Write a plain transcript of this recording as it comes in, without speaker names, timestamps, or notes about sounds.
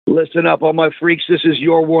Listen up, all my freaks. This is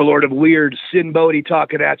your warlord of weird, Sin Bodhi,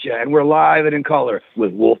 talking at you, and we're live and in color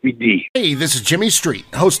with Wolfie D. Hey, this is Jimmy Street,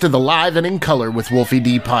 host of the Live and in Color with Wolfie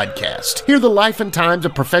D podcast. Hear the life and times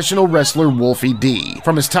of professional wrestler Wolfie D.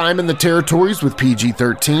 From his time in the territories with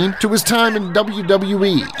PG-13 to his time in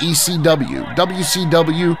WWE, ECW,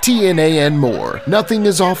 WCW, TNA, and more. Nothing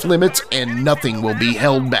is off limits and nothing will be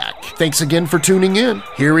held back. Thanks again for tuning in.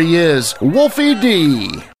 Here he is, Wolfie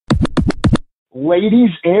D.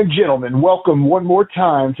 Ladies and gentlemen, welcome one more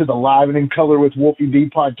time to the Live and in Color with Wolfie D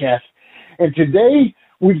podcast. And today,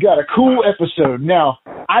 we've got a cool episode. Now,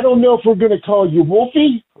 I don't know if we're going to call you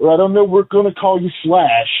Wolfie, or I don't know if we're going to call you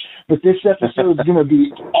Slash, but this episode is going to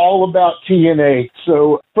be all about TNA.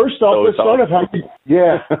 So, first off, let's start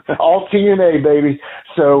off. All TNA, baby.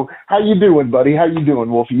 So, how you doing, buddy? How you doing,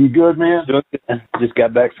 Wolfie? You good, man? Doing good. Just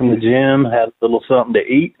got back from the gym, had a little something to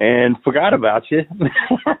eat, and forgot about you.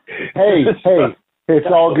 Hey, it's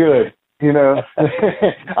all good. You know,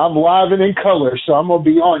 I'm live and in color, so I'm going to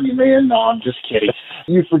be on you, man. No, I'm just kidding.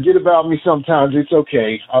 You forget about me sometimes. It's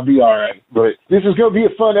okay. I'll be all right. But this is going to be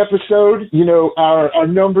a fun episode. You know, our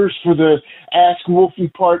numbers for the Ask Wolfie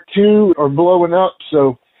Part 2 are blowing up,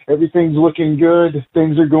 so everything's looking good.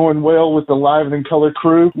 Things are going well with the Live and in Color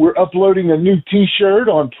crew. We're uploading a new T-shirt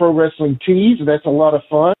on Pro Wrestling Tees. That's a lot of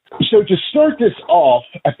fun. So to start this off,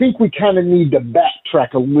 I think we kind of need to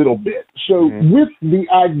backtrack a little bit. So with the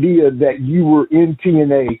idea that you were in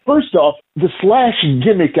TNA, first off, the Slash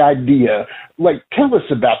gimmick idea, like, tell us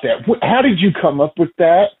about that. How did you come up with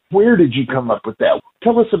that? Where did you come up with that?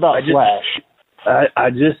 Tell us about Slash. I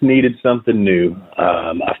just needed something new.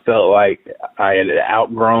 I felt like I had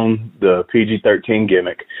outgrown the PG-13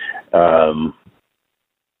 gimmick.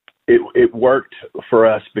 It worked for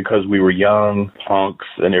us because we were young punks,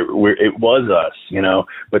 and it was us, you know.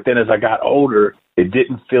 But then as I got older, it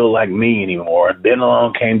didn't feel like me anymore. Then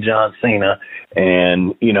along came John Cena,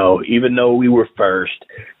 and, you know, even though we were first,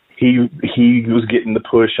 he was getting the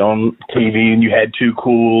push on TV, and you had Too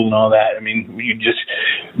Cool and all that. I mean,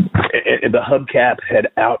 the hubcap had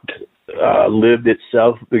outlived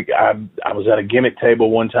itself. I was at a gimmick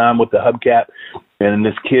table one time with the hubcap, and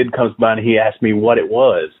this kid comes by and he asked me what it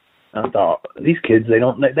was. I thought, these kids, they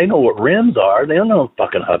know what rims are. They don't know what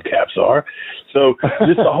fucking hubcaps are. So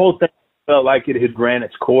just the whole thing felt like it had ran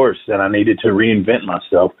its course, and I needed to reinvent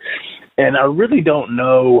myself. And I really don't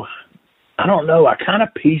know. I don't know. I kind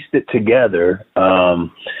of pieced it together. The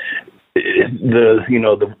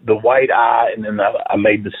white eye, and then I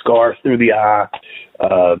made the scar through the eye.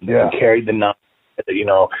 Carried the knife. You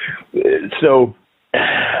know, so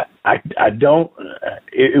I don't.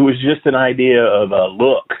 It was just an idea of a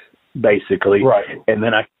look, basically. Right. And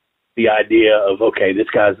then the idea of, okay, this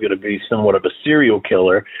guy's going to be somewhat of a serial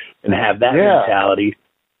killer and have that mentality.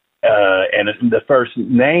 And the first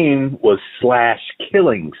name was Slash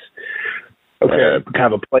Killings. Okay.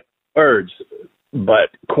 Kind of a play of words.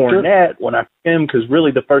 But Cornette, when I came, because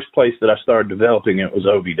really the first place that I started developing it was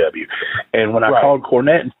OVW. And when I called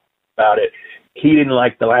Cornette about it, he didn't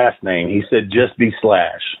like the last name. He said, just be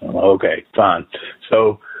Slash. I'm like, okay, fine.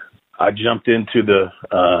 So I jumped into the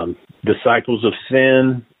Disciples of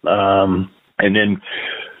Sin, and then,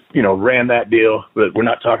 you know, ran that deal. But we're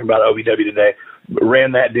not talking about OVW today. But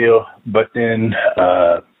ran that deal. But then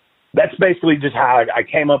that's basically just how I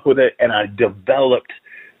came up with it, and I developed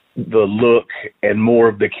the look and more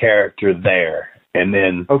of the character there. And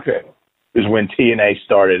then is when TNA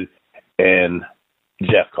started, and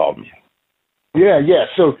Jeff called me. Yeah.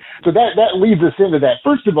 So that leads us into that.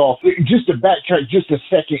 First of all, just to backtrack just a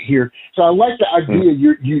second here. So I like the idea.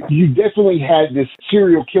 You definitely had this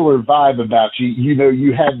serial killer vibe about you. You know,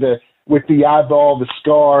 you had with the eyeball, the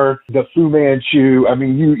scar, the Fu Manchu. I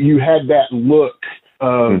mean, you had that look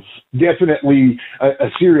of definitely a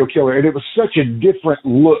serial killer, and it was such a different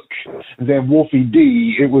look than Wolfie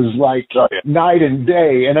D. It was like night and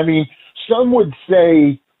day. And I mean, some would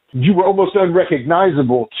say you were almost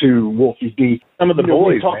unrecognizable to Wolfie D. Some of the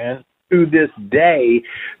boys, man, to this day,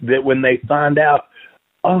 that when they find out,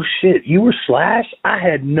 oh shit, you were Slash, I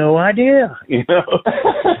had no idea, you know.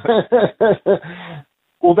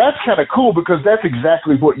 Well, that's kind of cool, because that's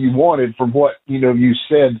exactly what you wanted from what, you know, you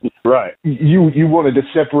said. Right. You wanted to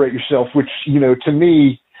separate yourself, which, you know, to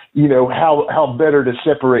me, you know, how better to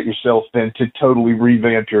separate yourself than to totally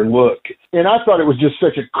revamp your look. And I thought it was just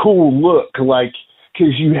such a cool look, like,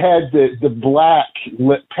 because you had the black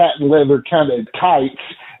patent leather kind of tights,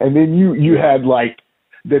 and then you had, like,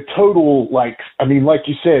 the total, like, I mean, like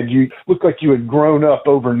you said, you looked like you had grown up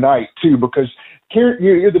overnight, too, because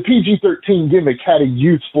the PG-13 gimmick had a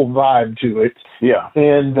youthful vibe to it. Yeah.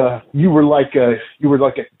 And you were like a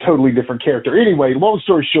totally different character. Anyway, long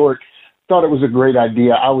story short, thought it was a great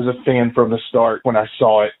idea. I was a fan from the start when I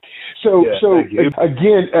saw it. So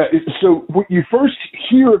again, so when you first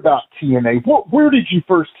hear about TNA, where did you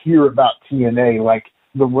first hear about TNA? Like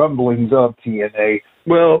the rumblings of TNA?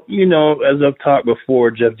 Well, as I've talked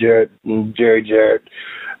before, Jeff Jarrett and Jerry Jarrett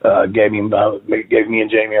gave me and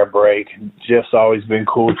Jamie our break. Jeff's always been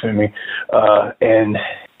cool to me, and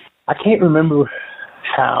I can't remember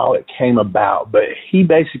how it came about, but he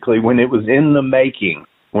basically, when it was in the making,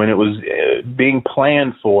 when it was being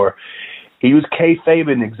planned for, he was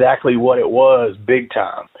kayfabing exactly what it was, big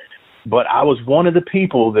time. But I was one of the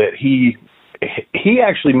people that he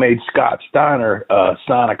actually made Scott Steiner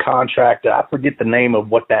sign a contract. I forget the name of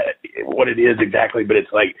what it is exactly, but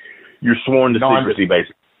it's like you're sworn to secrecy,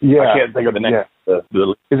 basically. Yeah, I can't think of the name. Yeah.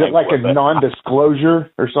 Is it like a non-disclosure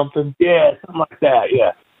or something? Yeah, something like that.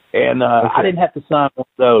 Yeah, and okay. I didn't have to sign one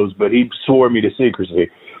of those, but he swore me to secrecy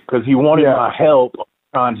because he wanted my help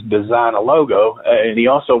trying to design a logo, and he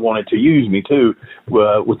also wanted to use me too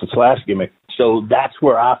with the Slash gimmick. So that's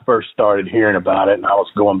where I first started hearing about it, and I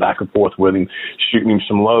was going back and forth with him, shooting him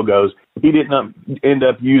some logos. He didn't end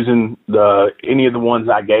up using any of the ones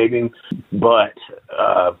I gave him, but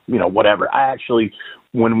whatever. I actually,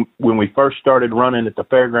 when we first started running at the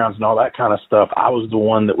fairgrounds and all that kind of stuff, I was the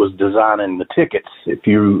one that was designing the tickets. If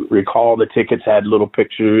you recall, the tickets had little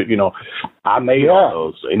pictures. I made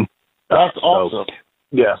all those. And that's awesome.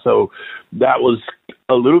 Yeah, so that was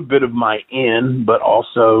a little bit of my in, but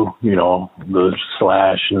also, the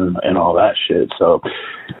Slash and all that shit. So,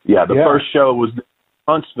 the first show was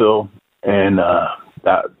Huntsville, and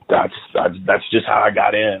that's just how I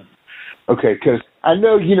got in. Okay, because I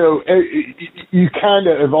know, you kind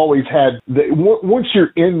of have always had, once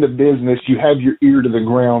you're in the business, you have your ear to the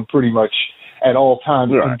ground pretty much at all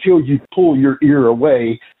times until you pull your ear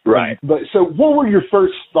away. Right. But so what were your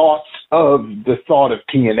first thoughts of the thought of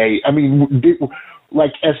TNA? I mean,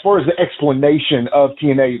 as far as the explanation of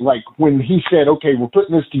TNA, like when he said, okay, we're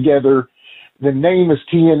putting this together, the name is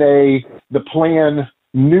TNA, the plan,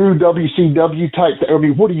 new WCW type. I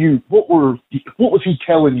mean, what was he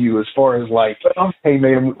telling you as far as like, hey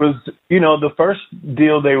man, it was, the first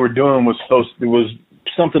deal they were doing was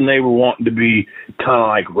something they were wanting to be kind of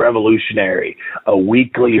like revolutionary, a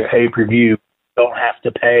weekly pay-per-view. Don't have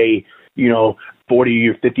to pay, $40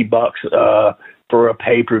 or $50 for a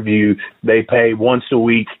pay-per-view. They pay once a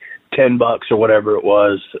week, $10 or whatever it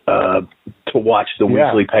was to watch the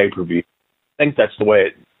weekly pay-per-view. I think that's the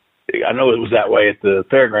way I know it was that way at the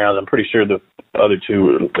fairgrounds. I'm pretty sure the other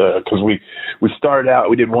two, because we started out,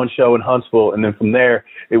 we did one show in Huntsville, and then from there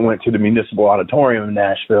it went to the Municipal Auditorium in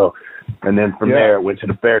Nashville, and then from there it went to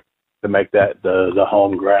the fair to make that the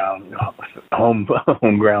home ground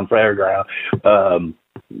fairground.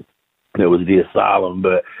 It was the Asylum,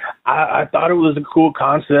 but I thought it was a cool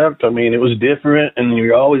concept. I mean, it was different, and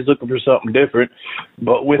you're always looking for something different.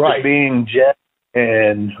 But with it being Jeff,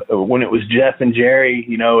 and when it was Jeff and Jerry,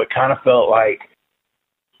 it kind of felt like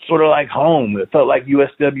sort of like home. It felt like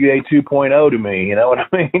USWA 2.0 to me. You know what I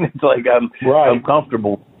mean? It's like I'm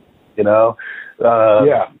comfortable. A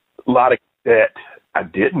lot of that I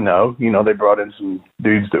didn't know. They brought in some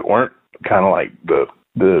dudes that weren't kind of like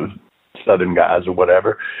the Southern guys or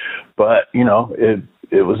whatever, but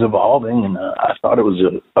it was evolving, and I thought it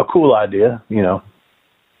was a cool idea.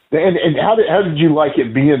 And how did you like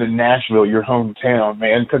it being in Nashville, your hometown,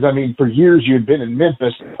 man? Because, I mean, for years you had been in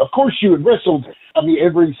Memphis. Of course, you had wrestled,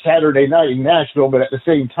 every Saturday night in Nashville, but at the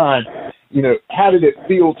same time, how did it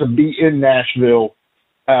feel to be in Nashville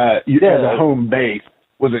as a home base?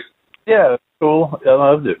 Was it? Yeah, cool. I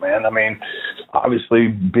loved it, man. I mean, obviously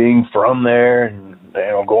being from there and,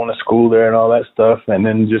 going to school there and all that stuff, and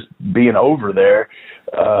then just being over there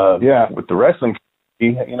with the wrestling,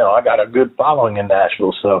 I got a good following in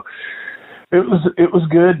Nashville, so it was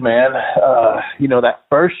good, man. That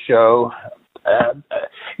first show, and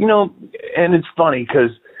it's funny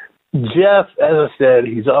because Jeff, as I said,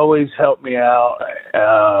 he's always helped me out.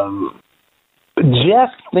 Jeff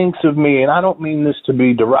thinks of me, and I don't mean this to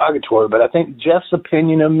be derogatory, but I think Jeff's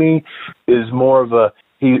opinion of me is more of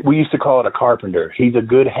we used to call it a carpenter. He's a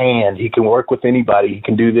good hand. He can work with anybody. He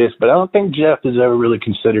can do this, but I don't think Jeff has ever really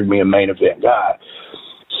considered me a main event guy.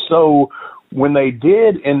 So when they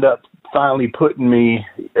did end up finally putting me,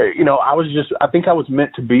 I think I was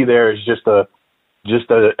meant to be there as just a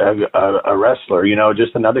wrestler,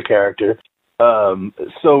 just another character. I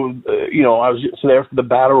was just there for the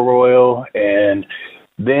Battle Royal, and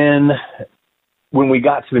then when we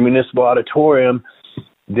got to the Municipal Auditorium,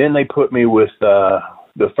 Then they put me with the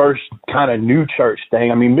first kind of new church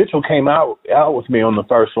thing. I mean, Mitchell came out with me on the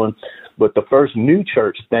first one, but the first new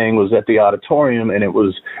church thing was at the auditorium, and it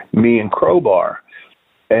was me and Crowbar.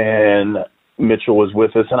 And Mitchell was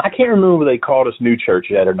with us, and I can't remember if they called us New Church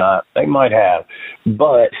yet or not. They might have,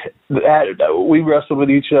 but we wrestled with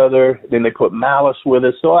each other. Then they put Malice with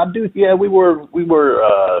us, so we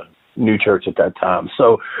were New Church at that time.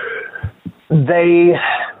 So they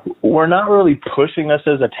were not really pushing us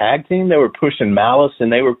as a tag team. They were pushing Malice,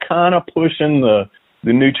 and they were kind of pushing the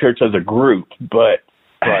New Church as a group, but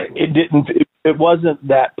it wasn't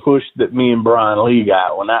that push that me and Brian Lee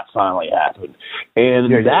got when that finally happened.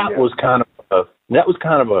 And was kind of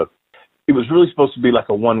it was really supposed to be like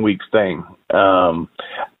a 1 week thing.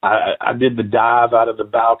 I did the dive out of the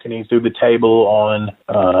balcony through the table on,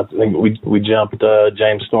 I think we jumped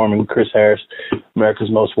James Storm and Chris Harris,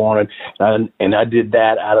 America's Most Wanted. And I did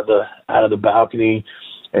that out of the balcony.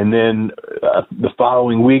 And then the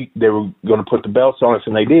following week, they were going to put the belts on us,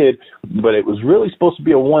 and they did. But it was really supposed to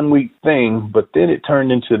be a 1 week thing. But then it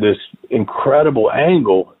turned into this incredible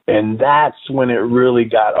angle, and that's when it really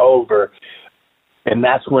got over. And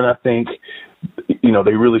that's when I think,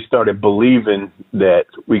 they really started believing that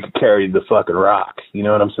we could carry the fucking rock. You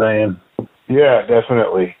know what I'm saying? Yeah,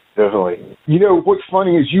 definitely. Definitely. What's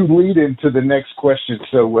funny is you lead into the next question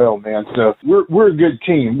so well, man. So we're a good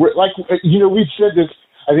team. We're like, we've said this,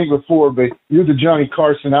 I think, before, but you're the Johnny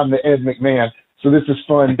Carson, I'm the Ed McMahon. So this is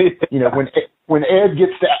fun. When Ed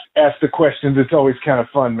gets to ask the questions, it's always kind of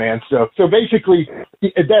fun, man. So basically,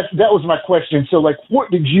 that was my question. So, like, what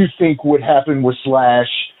did you think would happen with Slash,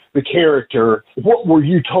 the character? What were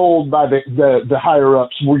you told by the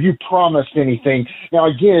higher-ups? Were you promised anything? Now,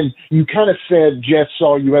 again, you kind of said Jeff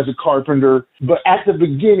saw you as a carpenter, but at the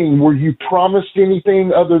beginning, were you promised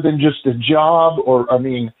anything other than just a job? Or, I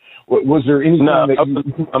mean, was there anything I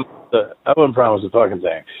wasn't promised a fucking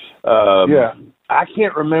thing. I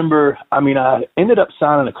can't remember. I mean, I ended up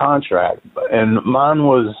signing a contract, and mine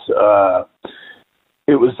was,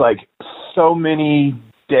 it was like so many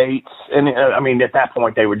dates. And I mean, at that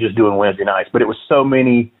point, they were just doing Wednesday nights, but it was so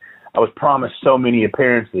many, I was promised so many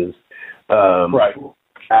appearances. Out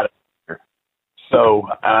of here. So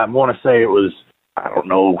I want to say it was, I don't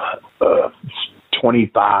know,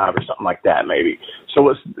 25 or something like that, maybe.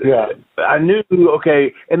 So I knew,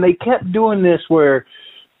 okay, and they kept doing this where,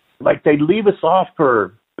 like, they'd leave us off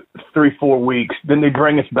for 3-4 weeks, then they'd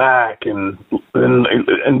bring us back, and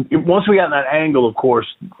once we got in that angle, of course,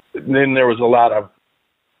 then there was a lot of,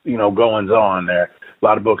 goings on there, a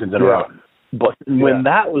lot of bookings in a row. But when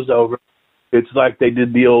that was over, it's like they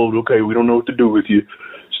did the old, okay, we don't know what to do with you.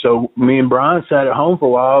 So me and Brian sat at home for a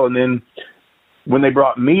while, and then when they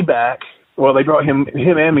brought me back, well, they brought him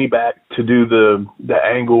and me back to do the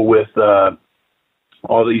angle with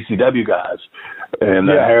all the ECW guys and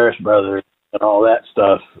the Harris brothers and all that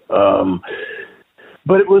stuff.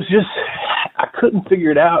 But it was just, I couldn't figure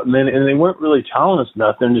it out. And they weren't really telling us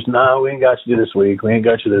nothing. Just, no, we ain't got you this week. We ain't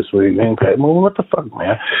got you this week. Well, what the fuck,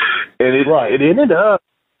 man? And it ended up,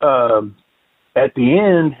 at the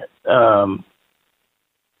end,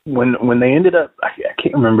 when they ended up, I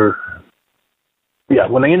can't remember. Yeah,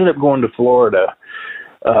 when they ended up going to Florida,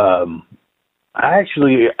 I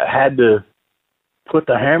actually had to put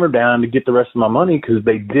the hammer down to get the rest of my money because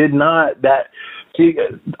they did not.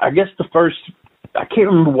 I guess I can't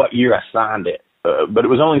remember what year I signed it, but it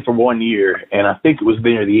was only for 1 year, and I think it was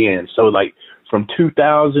near the end. So, like, from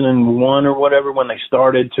 2001 or whatever when they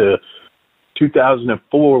started to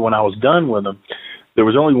 2004 when I was done with them, there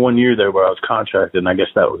was only 1 year there where I was contracted, and I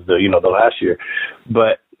guess that was the last year.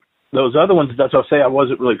 But those other ones, that's what I say, I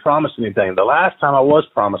wasn't really promised anything. The last time I was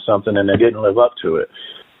promised something, and they didn't live up to it.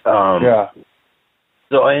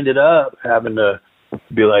 So I ended up having to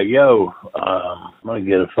be like, yo, I'm going to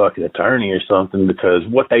get a fucking attorney or something because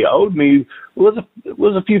what they owed me was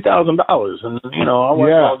a few $1,000s. And, I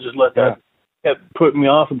wasn't just let that kept putting me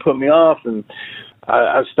off. And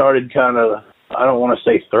I started kind of, I don't want to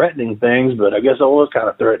say threatening things, but I guess I was kind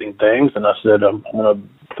of threatening things. And I said, I'm going to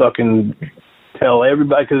fucking tell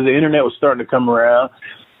everybody because the internet was starting to come around.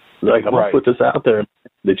 Like, I'm going to put this out there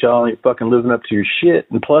that y'all ain't fucking living up to your shit.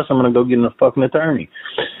 And plus, I'm going to go get a fucking attorney.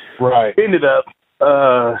 Right. Ended up,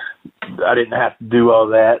 I didn't have to do all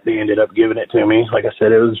that. They ended up giving it to me. Like I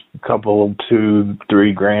said, it was a couple,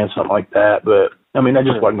 $2-3 grand, something like that. But, I mean, I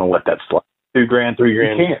just wasn't going to let that slide. $2 grand, $3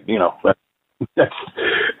 grand, that's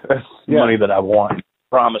money that I want.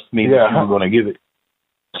 Promised me that I'm going to give it.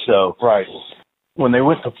 So, when they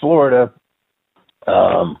went to Florida,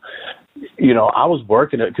 I was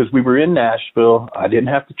working it because we were in Nashville. I didn't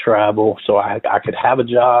have to travel, so I could have a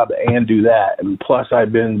job and do that. And plus,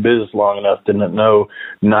 I'd been in business long enough to know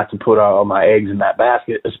not to put all my eggs in that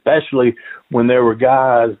basket, especially when there were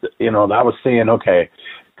guys, that I was saying, okay,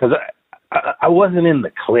 because I wasn't in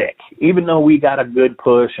the clique. Even though we got a good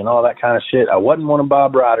push and all that kind of shit, I wasn't one of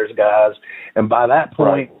Bob Ryder's guys. And by that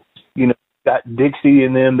point, got Dixie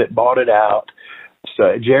and them that bought it out.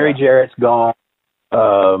 So Jerry Jarrett's gone.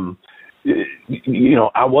 I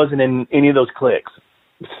wasn't in any of those cliques.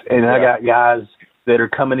 And I got guys that are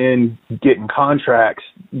coming in getting contracts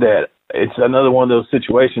that it's another one of those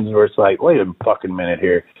situations where it's like, wait a fucking minute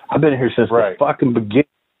here. I've been here since the fucking beginning.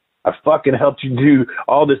 I fucking helped you do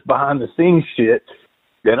all this behind the scenes shit,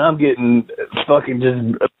 and I'm getting fucking just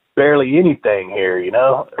barely anything here,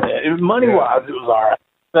 Money wise, it was all right.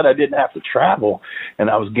 That I didn't have to travel,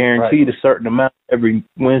 and I was guaranteed a certain amount every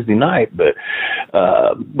Wednesday night. But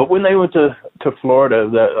when they went to Florida,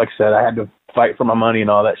 like I said, I had to fight for my money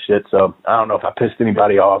and all that shit. So I don't know if I pissed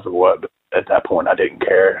anybody off or what, but at that point I didn't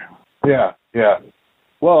care. Yeah.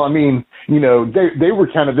 Well, I mean, they were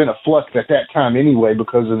kind of in a flux at that time anyway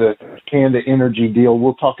because of the Panda Energy deal.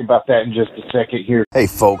 We'll talk about that in just a second here. Hey,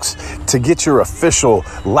 folks, to get your official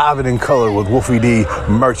Live It in Color with Wolfie D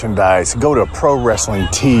merchandise, go to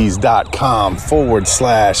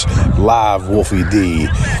ProWrestlingTees.com/Live Wolfie D.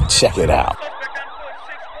 Check it out.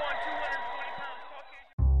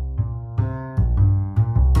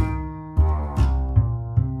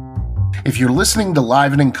 If you're listening to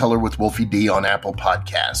Live and in Color with Wolfie D on Apple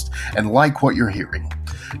Podcast and like what you're hearing,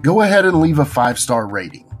 go ahead and leave a 5-star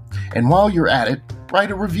rating. And while you're at it,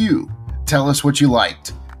 write a review. Tell us what you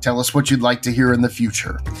liked. Tell us what you'd like to hear in the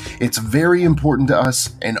future. It's very important to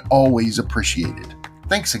us and always appreciated.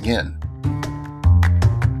 Thanks again.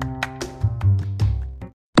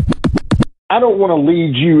 I don't want to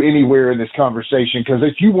lead you anywhere in this conversation because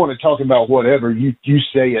if you want to talk about whatever, you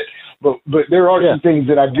say it. But there are some things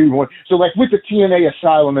that I do want. So like with the TNA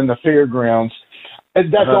Asylum and the Fairgrounds,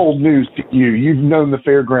 that's old news to you. You've known the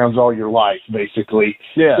Fairgrounds all your life, basically.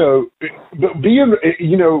 Yeah. So, but being,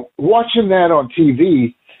 watching that on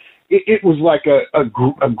TV, it was like a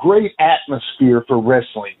great atmosphere for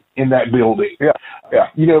wrestling in that building. Yeah.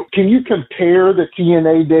 Can you compare the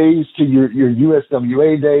TNA days to your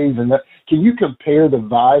USWA days, and can you compare the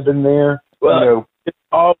vibe in there? Well, it's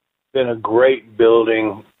all been a great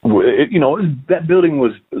building. That building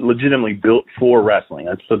was legitimately built for wrestling.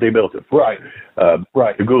 That's what they built it for. Right.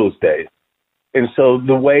 The Gould's days. And so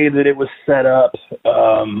the way that it was set up,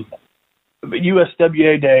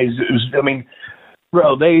 USWA days, it was,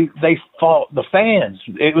 bro, they fought the fans.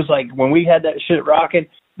 It was like when we had that shit rocking,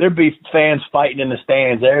 there'd be fans fighting in the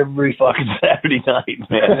stands every fucking Saturday night,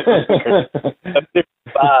 man.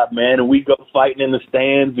 Man, and we'd go fighting in the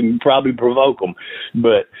stands and probably provoke them.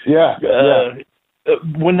 But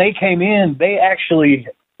when they came in, they actually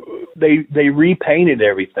they repainted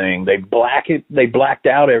everything. They blacked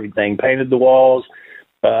out everything, painted the walls,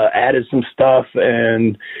 added some stuff,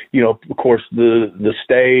 and of course the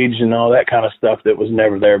stage and all that kind of stuff that was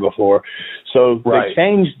never there before. So they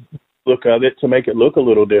changed the look of it to make it look a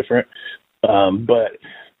little different. But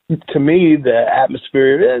to me, the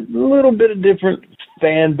atmosphere, a little bit of different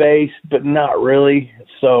fan base, but not really.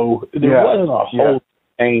 So there wasn't a whole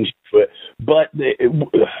change to it. But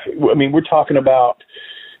we're talking about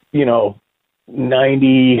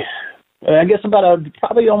 90. I guess about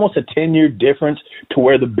probably almost a 10-year difference to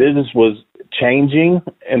where the business was changing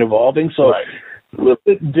and evolving. So a little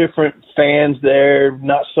bit different fans there.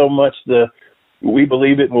 Not so much we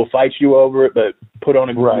believe it and we'll fight you over it, but put on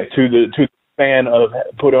to the fan of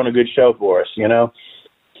put on a good show for us, So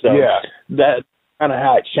that's kind of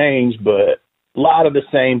how it changed, but a lot of the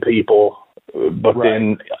same people, but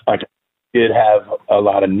then I did have a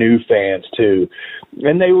lot of new fans too.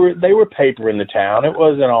 And they were papering the town. It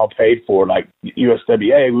wasn't all paid for like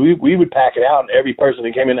USWA. We would pack it out and every person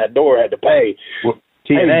that came in that door had to pay.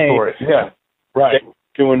 TNA for it. Yeah. Right.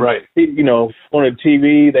 Wanted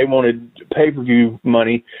TV, they wanted pay-per-view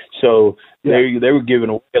money, so they were giving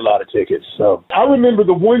away a lot of tickets. So I remember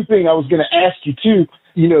the one thing I was going to ask you too,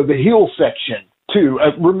 the heel section too.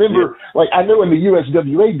 I remember, like I know in the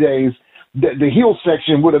USWA days, the heel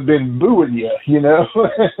section would have been booing you,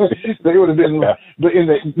 they would have been, but in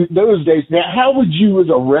those days, now how would you as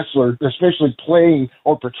a wrestler, especially playing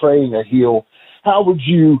or portraying a heel, how would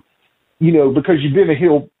you, because you've been a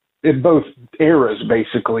heel in both eras,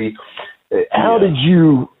 basically. How did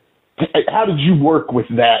you work with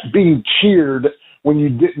that? Being cheered when you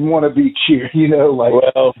didn't want to be cheered,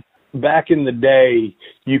 Well, back in the day,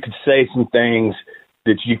 you could say some things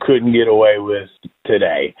that you couldn't get away with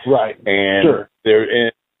today. Right. And sure.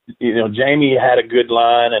 Jamie had a good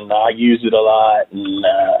line, and I used it a lot. And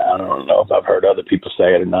I don't know if I've heard other people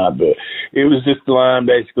say it or not, but it was just the line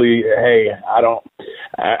basically, hey, I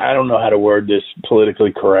don't know how to word this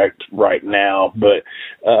politically correct right now, but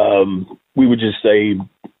we would just say,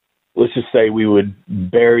 let's just say we would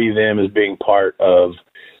bury them as being part of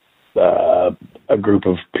a group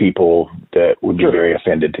of people that would be very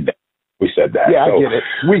offended today. We said that. Yeah, so, I get it.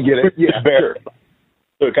 We get it. Yeah, sure.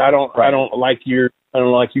 Look, I don't like you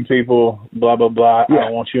people, blah, blah, blah. Yeah. I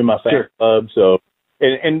don't want you in my fan club. So,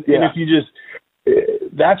 and if you just,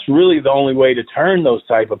 that's really the only way to turn those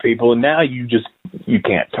type of people. And now you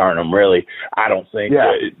can't turn them, really. I don't think.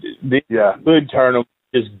 They could turn them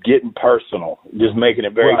just getting personal, just making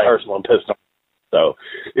it very personal and pissed off. So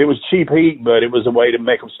it was cheap heat, but it was a way to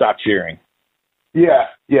make them stop cheering. Yeah.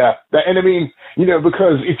 And I mean,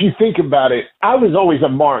 because if you think about it, I was always a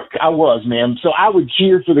mark. I was, man. So I would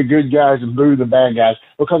cheer for the good guys and boo the bad guys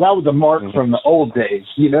because I was a mark from the old days,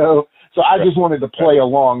 So I just wanted to play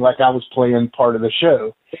along like I was playing part of the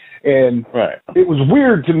show. And it was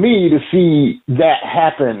weird to me to see that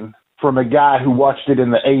happen from a guy who watched it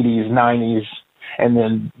in the 80s, 90s, and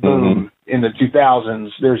then boom, in the 2000s,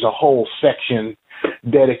 there's a whole section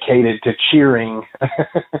dedicated to cheering,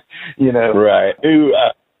 Right.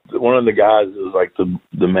 One of the guys is like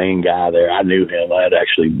the main guy there. I knew him. I had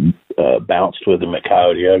actually bounced with him at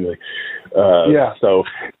Coyote Ugly. So,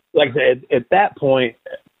 like at that point,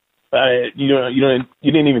 you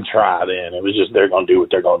didn't even try then. It was just they're gonna do what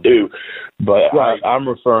they're gonna do. But I'm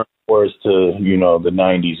referring more as to the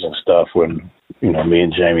 90s and stuff when. Me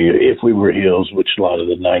and Jamie, if we were heels, which a lot of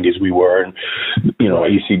the 90s we were, and,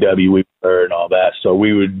 ECW we were and all that. So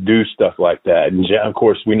we would do stuff like that. And, of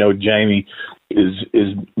course, we know Jamie is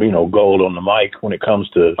gold on the mic when it comes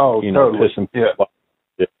to, totally. pissing people off.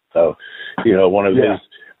 So, one of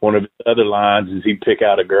his other lines is he'd pick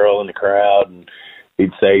out a girl in the crowd and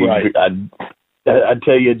he'd say, I'd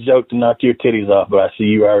tell you a joke to knock your titties off, but I see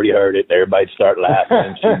you already heard it. And everybody'd start laughing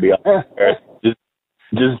and she'd be all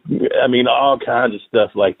all kinds of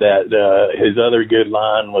stuff like that. His other good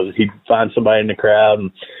line was he'd find somebody in the crowd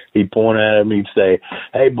and he'd point at him and he'd say,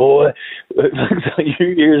 "Hey, boy, looks like your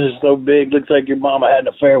ears are so big. Looks like your mama had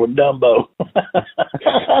an affair with Dumbo."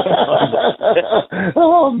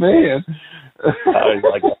 Oh, man. I was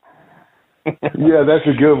like, yeah, that's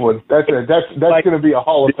a good one. That's going to be a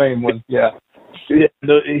Hall of Fame one. Yeah.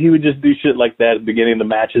 He would just do shit like that at the beginning of the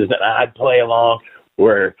matches, and I'd play along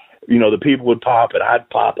where the people would pop and I'd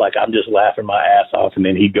pop like I'm just laughing my ass off, and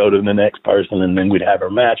then he'd go to the next person and then we'd have our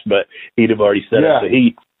match, but he'd have already set up the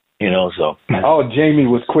heat, so. Oh, Jamie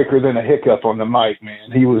was quicker than a hiccup on the mic,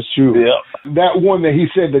 man. He was true. Yeah. That one that he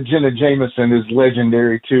said to Jenna Jameson is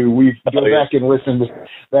legendary too. We go back and listen to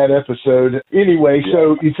that episode. Anyway,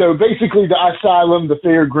 so basically the Asylum, the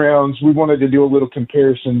Fairgrounds, we wanted to do a little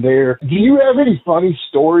comparison there. Do you have any funny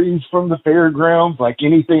stories from the Fairgrounds? Like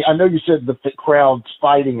anything? I know you said the crowds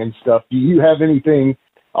fighting and stuff. Do you have anything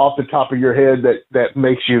off the top of your head that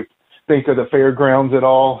makes you think of the Fairgrounds at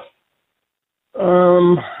all?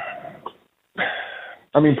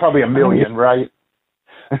 Probably a million, right?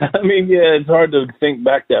 It's hard to think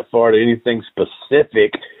back that far to anything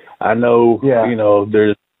specific. I know,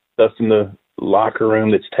 there's stuff in the locker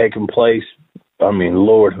room that's taken place.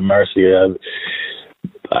 Lord have mercy.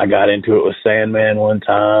 I got into it with Sandman one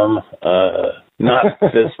time. Not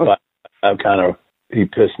this fight. He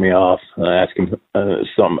pissed me off. I asked him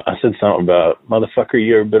something. I said something about, "Motherfucker,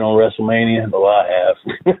 you ever been on WrestleMania?" Well, I have.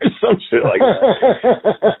 Some shit like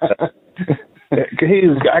that.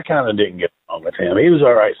 I kind of didn't get along with him. He was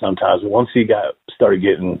all right sometimes, but once he started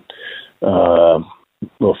getting a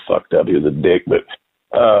little fucked up, he was a dick. But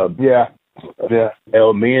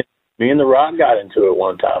hell, me and The Rock got into it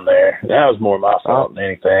one time there. That was more my fault than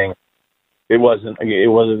anything. It wasn't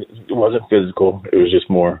physical. It was just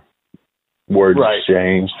more words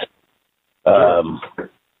exchanged.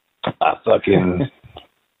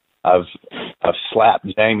 I've slapped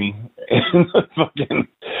Jamie in the fucking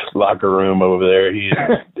locker room over there.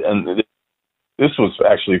 And this was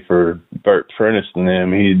actually for Bert Prentice and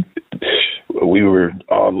them. We were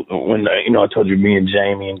all, when I told you, me and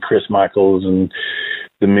Jamie and Chris Michaels and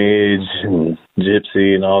the Midge and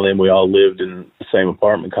Gypsy and all them, we all lived in the same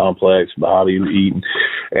apartment complex. Bobby was eating,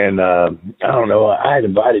 and I don't know. I had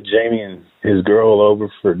invited Jamie and his girl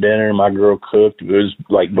over for dinner. My girl cooked. It was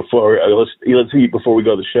like before let's eat before we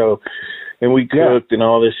go to the show, and we cooked and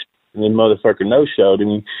all this. And then motherfucker no showed,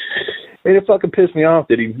 and it fucking pissed me off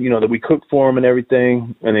that that we cooked for him and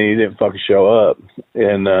everything, and then he didn't fucking show up.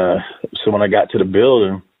 And so when I got to the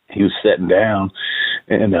building, he was sitting down,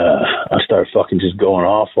 and I started fucking just going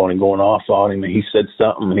off on him, and he said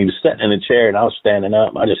something, and he was sitting in a chair, and I was standing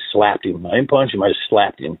up, and I just slapped him. I didn't punch him, I just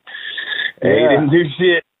slapped him. And he didn't do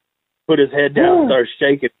shit. Put his head down and started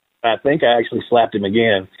shaking. I think I actually slapped him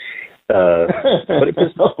again. But it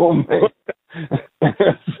was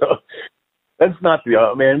so that's not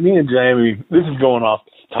the man. Me and Jamie, this is going off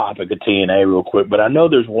the topic of TNA real quick, but I know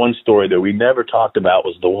there's one story that we never talked about,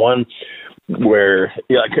 was the one where,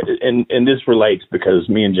 and this relates because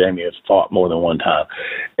me and Jamie have fought more than one time.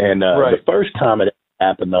 And the first time it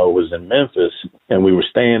happened, though, was in Memphis, and we were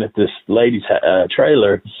staying at this lady's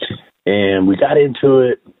trailer, and we got into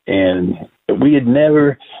it, and we had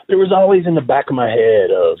never, there was always in the back of my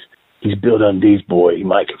head of, he's Bill Dundee's boy, he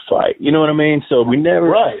might could fight. You know what I mean? So we never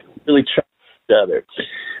really tried each other.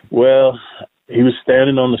 Well, he was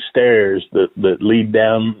standing on the stairs that lead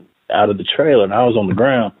down out of the trailer, and I was on the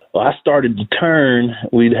ground. Well, I started to turn.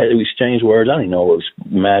 We exchanged words. I didn't know what was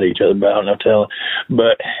mad at each other about, no telling.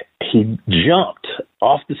 But he jumped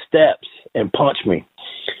off the steps and punched me.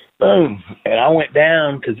 Boom. And I went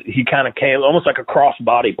down because he kind of came almost like a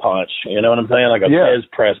cross-body punch. You know what I'm saying? Like a Fez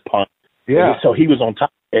press punch. Yeah. So he was on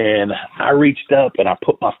top, and I reached up, and I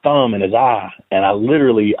put my thumb in his eye, and I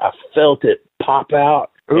felt it pop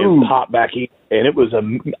out and pop back in. And it was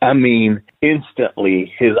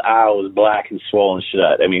instantly his eye was black and swollen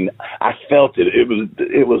shut. I mean, I felt it. It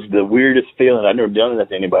was the weirdest feeling. I'd never done that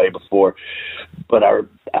to anybody before. But I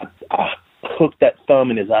hooked that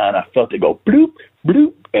thumb in his eye, and I felt it go bloop,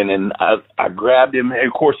 bloop. And then I grabbed him. And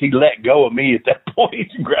of course, he let go of me at that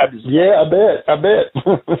point. He grabbed his I bet.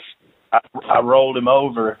 I rolled him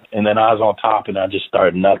over, and then I was on top, and I just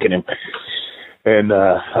started knucking him. And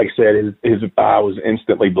like I said, his eye was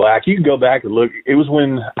instantly black. You can go back and look. It was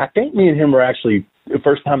when I think me and him were actually the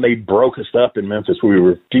first time they broke us up in Memphis. We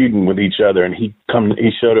were feuding with each other, and he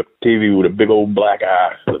showed up TV with a big old black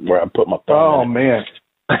eye where I put my thumb. Oh man.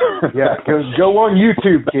 Yeah, go on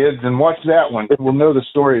YouTube, kids, and watch that one. We'll know the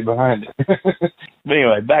story behind it.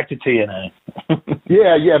 Anyway, back to TNA.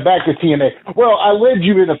 Yeah, back to TNA. Well, I led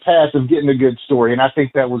you in a path of getting a good story, and I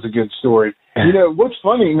think that was a good story. You know, what's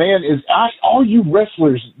funny, man, is all you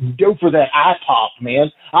wrestlers go for that eye pop,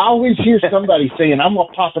 man. I always hear somebody saying, I'm going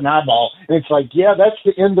to pop an eyeball. And it's like, yeah, that's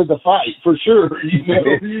the end of the fight, for sure. You know?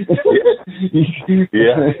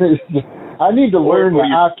 Yeah. I need to learn the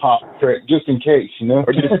eye pop trick just in case, you know?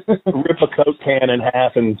 Or just rip a Coke can in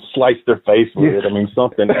half and slice their face with it. I mean,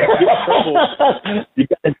 something. You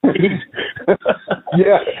gotta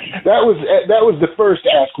Yeah, that was the first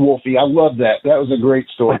Ask Wolfie. I love that. That was a great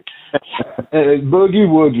story. Boogie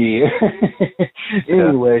woogie.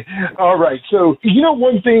 Anyway, all right. So, you know,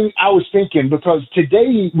 one thing I was thinking, because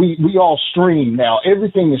today we all stream now.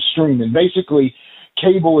 Everything is streaming. Basically,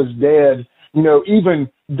 cable is dead. You know, even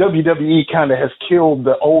WWE kind of has killed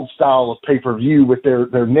the old style of pay-per-view with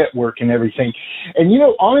their network and everything. And, you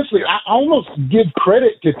know, honestly, I almost give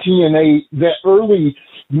credit to TNA that early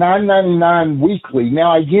 $9.99 weekly.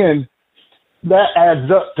 Now, again, that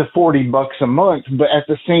adds up to $40 a month, but at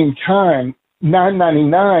the same time,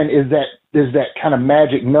 $9.99 is that kind of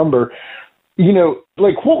magic number. You know,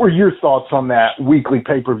 like, what were your thoughts on that weekly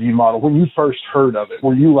pay-per-view model when you first heard of it?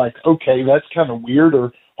 Were you like, okay, that's kind of weird,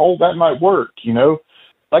 or, oh, that might work, you know?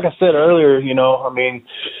 Like I said earlier, you know, I mean,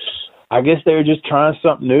 I guess they were just trying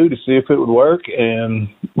something new to see if it would work, and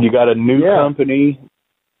you got a new company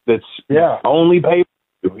that's only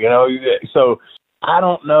pay-per-view, you know? So, I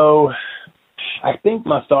don't know. I think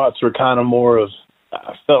my thoughts were kind of more of,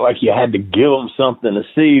 I felt like you had to give them something to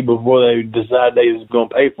see before they decide they was going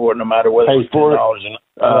to pay for it, no matter whether it was $10 or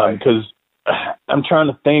not. Because I'm trying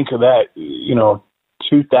to think of that, you know,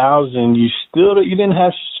 2000, you didn't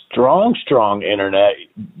have strong internet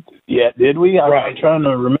yet, did we? I'm trying to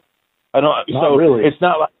remember. Really. It's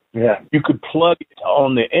not like you could plug it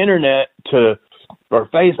on the internet or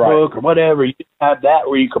Facebook or whatever. You have that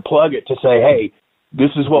where you could plug it to say, hey,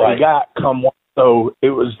 this is what we got, come on. So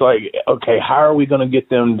it was like, okay, how are we going to get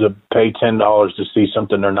them to pay $10 to see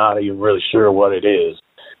something they're not even really sure what it is?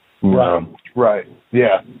 Right.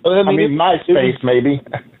 Yeah. I mean MySpace, maybe.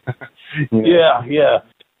 Yeah.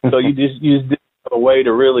 So you just didn't have a way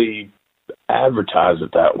to really advertise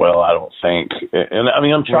it that well, I don't think. And I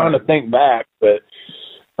mean, I'm trying to think back, but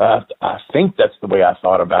I think that's the way I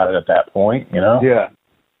thought about it at that point, you know? Yeah.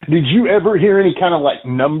 Did you ever hear any kind of like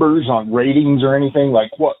numbers on ratings or anything, like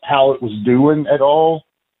how it was doing at all?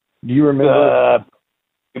 Do you remember?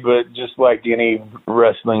 But just like any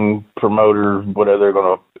wrestling promoter, whatever, they're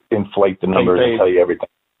going to inflate the numbers and tell you everything.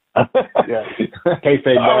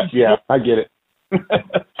 Kayfabe, I get it.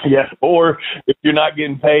 Yeah. Or if you're not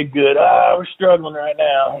getting paid good, we're struggling right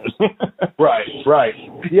now. Right.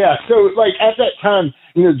 Yeah. So, like, at that time,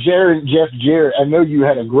 Jeff Jarrett, I know you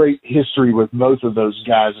had a great history with both of those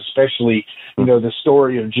guys, especially, the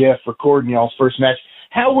story of Jeff recording y'all's first match.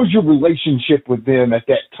 How was your relationship with them at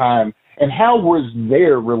that time? And how was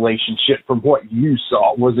their relationship from what you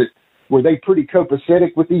saw? Were they pretty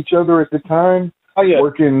copacetic with each other at the time? Oh yeah,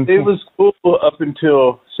 it was cool up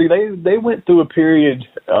until they went through a period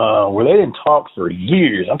where they didn't talk for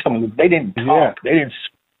years. I'm telling you, they didn't talk. Yeah. They didn't.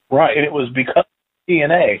 Right, and it was because of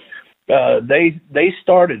TNA. They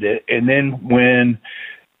started it, and then when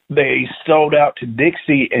they sold out to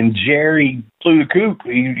Dixie and Jerry flew the coop,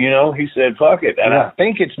 he said, "Fuck it," and I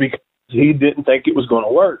think it's because he didn't think it was going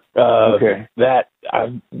to work. I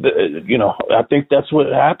think that's what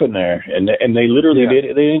happened there, and they literally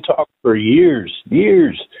did. They didn't talk for years. Yeah.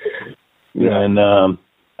 And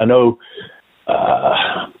I know.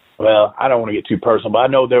 Well, I don't want to get too personal, but I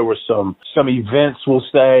know there were some events, we'll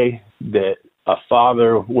say, that a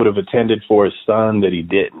father would have attended for his son that he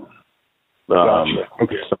didn't. Gotcha.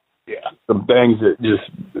 Okay. Some things that just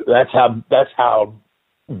that's how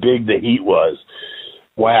big the heat was.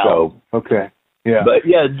 Wow. So, okay. Yeah. But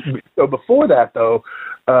yeah, so before that though,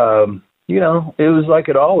 it was like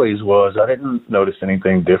it always was. I didn't notice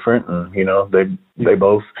anything different, and they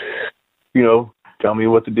both, tell me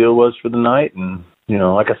what the deal was for the night, and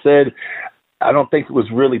like I said, I don't think it was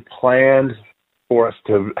really planned for us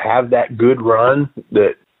to have that good run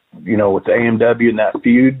that with the AMW and that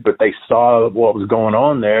feud, but they saw what was going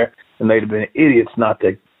on there, and they'd have been idiots not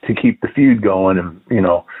to keep the feud going and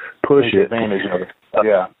push it. Advantage of it.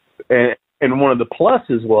 Yeah. And one of the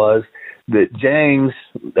pluses was that James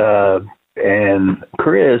and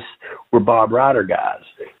Chris were Bob Ryder guys.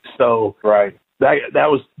 So right. that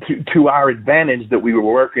was to our advantage that we were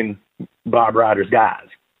working Bob Ryder's guys.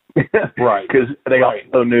 Right. Because they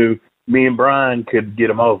also knew me and Brian could get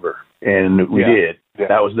them over, and we did. Yeah.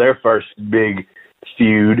 That was their first big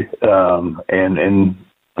feud, and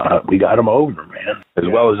we got them over, man, as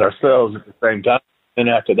well as ourselves at the same time. And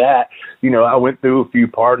after that, I went through a few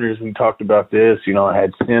partners. We talked about this. I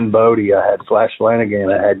had Sin Bodie, I had Flash Flanagan,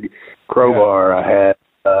 I had Crowbar, I had,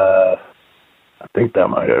 I think that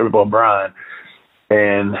might have Brian.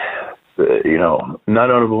 And,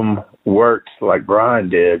 none of them worked like Brian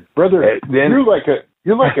did. Brother,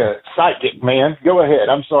 you're like a psychic, man. Go ahead.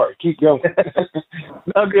 I'm sorry. Keep going.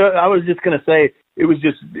 No, I was just going to say, it was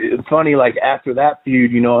just funny, like after that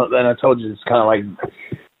feud, and I told you it's kind of like,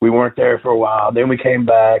 we weren't there for a while. Then we came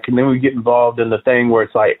back, and then we get involved in the thing where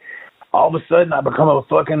it's like, all of a sudden I become a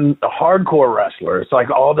fucking hardcore wrestler. It's like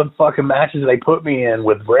all the fucking matches they put me in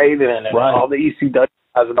with Raven and all the ECW guys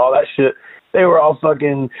and all that shit, they were all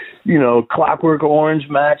fucking, Clockwork Orange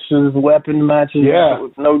matches, weapon matches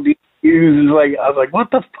with no DQs. I was like, what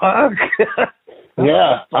the fuck?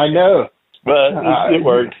 Yeah, I know. But it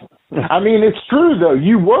worked. I mean, it's true, though.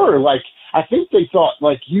 You were, I think they thought,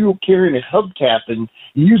 you carrying a hubcap and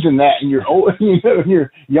using that in your in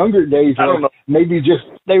your younger days. I don't know. Maybe just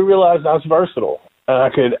they realized I was versatile. I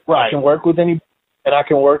can work with any, and I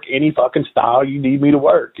can work any fucking style you need me to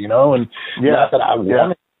work. And not that I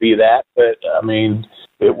wanted to be that, but I mean,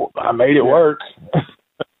 I made it work.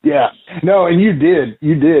 Yeah. No, and you did.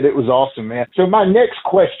 It was awesome, man. So my next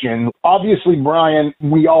question, obviously, Brian,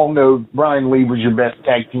 we all know Brian Lee was your best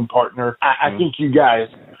tag team partner. I think you guys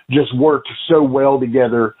just worked so well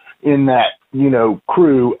together in that,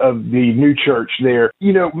 crew of the new church there.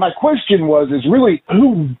 My question is really,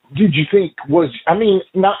 who did you think was,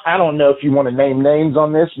 I don't know if you want to name names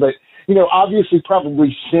on this, but, obviously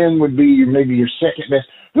probably Sin would be maybe your second best.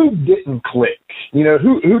 Who didn't click?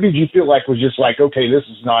 Who did you feel like was just like, okay, this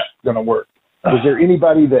is not going to work? Was there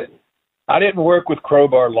anybody that... I didn't work with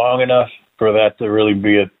Crowbar long enough for that to really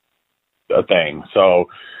be a thing. So,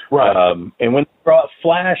 and when they brought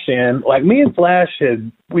Flash in, like me and Flash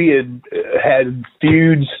had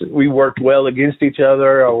feuds. We worked well against each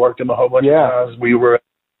other. I worked him a whole bunch of times. We were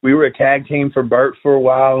a tag team for Bert for a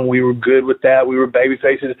while, and we were good with that. We were baby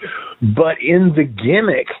faces. But in the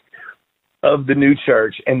gimmick of the new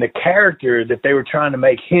church and the character that they were trying to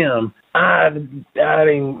make him, I didn't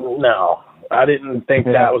think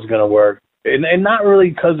that was going to work. And not really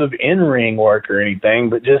because of in-ring work or anything,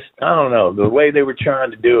 but just, I don't know, the way they were trying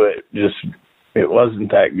to do it, it wasn't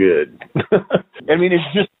that good. I mean,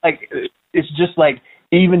 it's just like,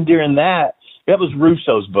 even during that was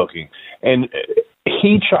Russo's booking. And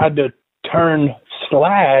he tried to turn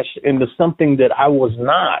Slash into something that I was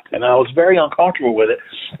not. And I was very uncomfortable with it.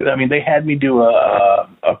 I mean, they had me do a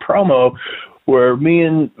promo where me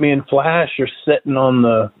and Flash are sitting on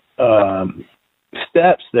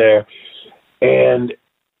steps there, and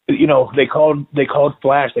you know they called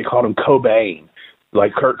Flash, they called him Cobain,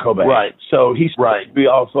 like Kurt Cobain. Right. So he's supposed to be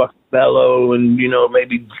all fucking mellow and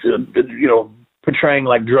maybe portraying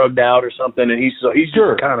like drugged out or something, and he's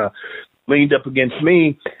just kind of leaned up against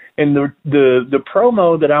me. And the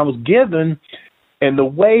promo that I was given and the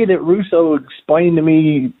way that Russo explained to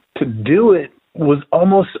me to do it was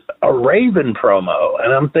almost a Raven promo.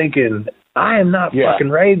 And I'm thinking, I am not fucking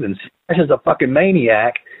Raven. Slash is a fucking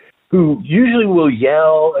maniac who usually will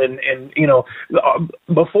yell and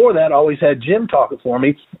before that I always had Jim talking for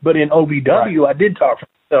me, but in OVW I did talk for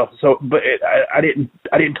myself. So but I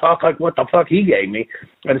didn't talk like what the fuck he gave me.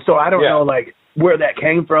 And so I don't know like where that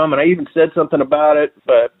came from, and I even said something about it,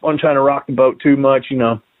 but I wasn't trying to rock the boat too much,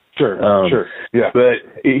 Sure. Yeah.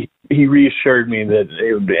 But he reassured me that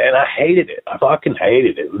it would be, and I hated it. I fucking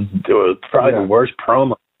hated it. It was probably the worst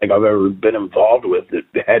promo I think I've ever been involved with that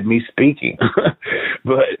had me speaking.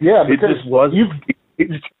 But it just wasn't. It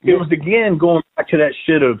was again going back to that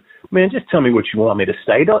shit of, man, just tell me what you want me to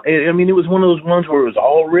say. I mean, it was one of those ones where it was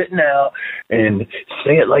all written out and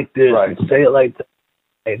say it like this and say it like that.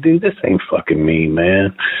 Hey, dude, this ain't fucking me,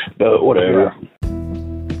 man. But whatever.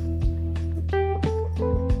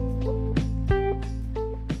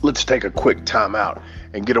 Let's take a quick time out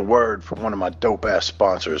and get a word from one of my dope-ass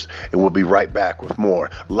sponsors, and we'll be right back with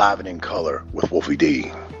more Live and in Color with Wolfie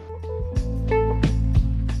D.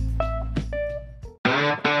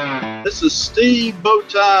 This is Steve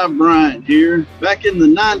Bowtie Bryant here. Back in the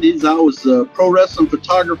 90s, I was a pro wrestling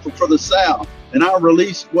photographer for the South, and I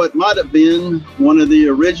released what might have been one of the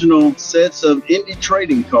original sets of indie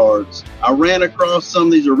trading cards. I ran across some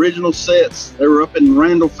of these original sets. They were up in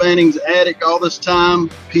Randall Fanning's attic all this time.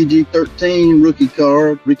 PG-13 rookie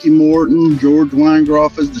card, Ricky Morton, George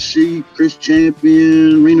Weingroff as the Sheep, Chris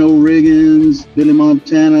Champion, Reno Riggins, Billy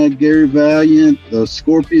Montana, Gary Valiant, the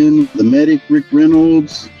Scorpion, the Medic, Rick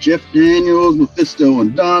Reynolds, Jeff Daniels, Mephisto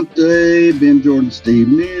and Dante, Ben Jordan, Steve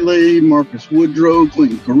Neely, Marcus Woodrow,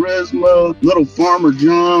 Clinton Charisma, Little Farmer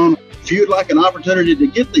John. If you'd like an opportunity to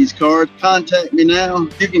get these cards, contact me now.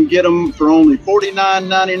 You can get them for only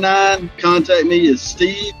 $49.99. Contact me at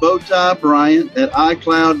Steve Bowtie Bryant at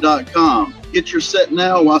iCloud.com. Get your set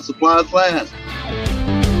now while supplies last.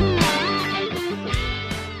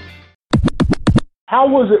 How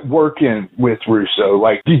was it working with Russo?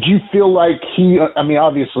 Like, did you feel like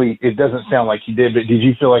obviously it doesn't sound like he did, but did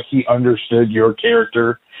you feel like he understood your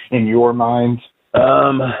character in your mind?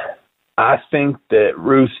 I think that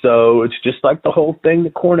Russo, it's just like the whole thing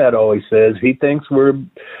that Cornette always says. He thinks we're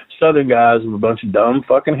Southern guys with a bunch of dumb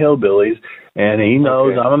fucking hillbillies, and he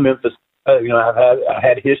knows I'm a Memphis. I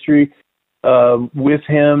had history with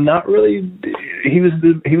him. Not really. He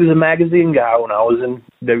was a magazine guy when I was in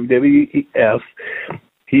WWF.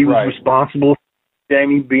 He was responsible for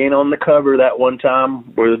Jamie being on the cover that one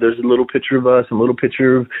time where there's a little picture of us and a little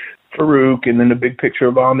picture of Farouk and then a big picture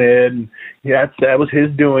of Ahmed. And that was his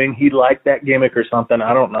doing. He liked that gimmick or something.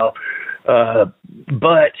 I don't know.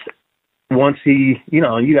 But once he, you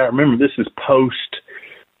got to remember, this is post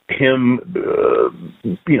him,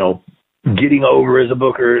 getting over as a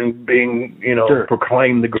booker and being,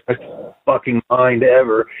 proclaimed the greatest fucking mind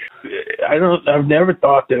ever. I've never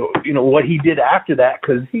thought that, what he did after that,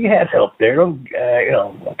 because he had help there. I'm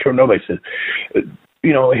sure nobody said,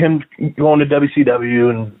 him going to WCW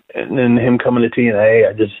and then him coming to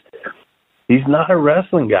TNA. He's not a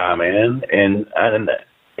wrestling guy, man. And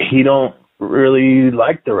he don't really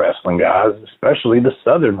like the wrestling guys, especially the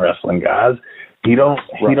Southern wrestling guys. He don't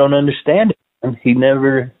understand it. And he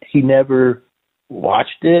never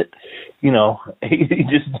watched it. He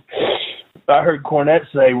just, I heard Cornette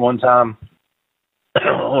say one time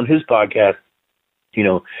on his podcast,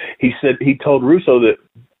 he said, he told Russo that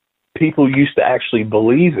people used to actually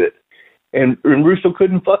believe it. And Russo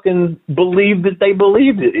couldn't fucking believe that they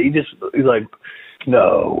believed it. He's like,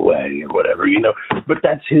 no way, whatever, But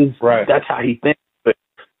that's his, that's how he thinks. But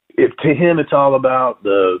to him, it's all about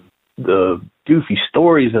the goofy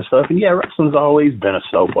stories and stuff. And wrestling's always been a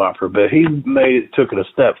soap opera, but he took it a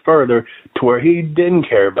step further to where he didn't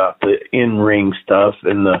care about the in-ring stuff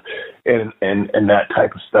and that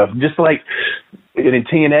type of stuff. Just like in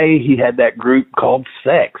TNA, he had that group called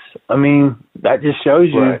Sex. I mean, that just shows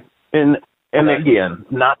you. And again,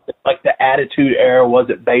 not like the Attitude Era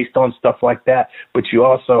wasn't based on stuff like that, but you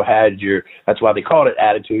also had that's why they called it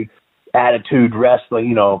Attitude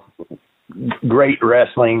Wrestling, great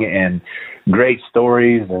wrestling and great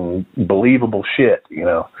stories and believable shit,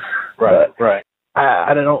 Right.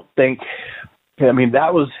 I don't think,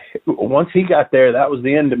 that was, once he got there, that was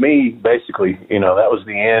the end to me, basically. That was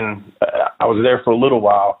the end. I was there for a little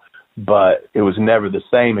while, but it was never the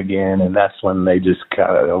same again. And that's when they just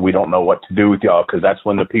kind of, we don't know what to do with y'all, because that's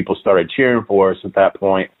when the people started cheering for us at that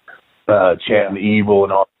point, chanting evil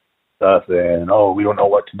and all that stuff. And, oh, we don't know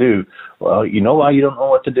what to do. Well, you know why you don't know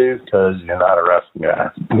what to do? Because you're not a wrestling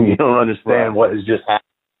guy. You don't understand what has just happened.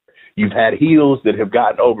 You've had heels that have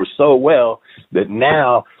gotten over so well that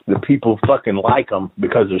now the people fucking like them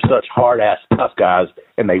because they're such hard-ass tough guys,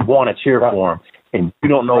 and they want to cheer for them. And you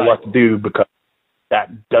don't know what to do because that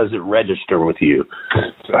doesn't register with you.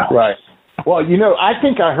 So. Right. Well, you know, I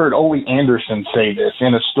think I heard Ole Anderson say this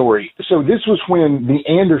in a story. So this was when the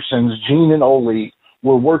Andersons, Gene and Ole,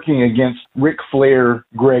 were working against Ric Flair,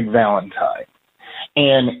 Greg Valentine.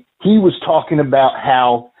 And he was talking about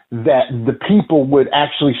how that the people would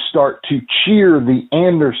actually start to cheer the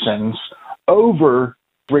Andersons over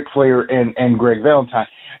Ric Flair and Greg Valentine.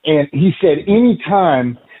 And he said any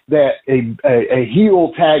time that a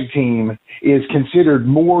heel tag team is considered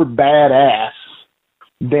more badass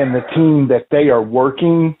than the team that they are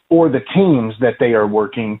working or the teams that they are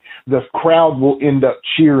working, the crowd will end up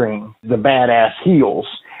cheering the badass heels.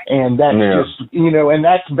 And that's just, you know, and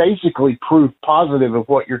that's basically proof positive of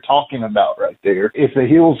what you're talking about right there. If the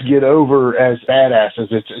heels get over as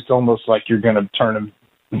badasses, it's almost like you're going to turn them,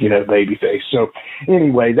 you know, babyface. So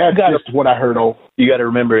anyway, that's just what I heard. You got to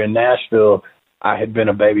remember, in Nashville, I had been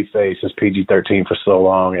a babyface as PG-13 for so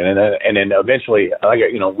long, and then eventually,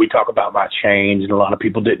 you know, we talk about my change, and a lot of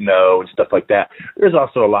people didn't know and stuff like that. There's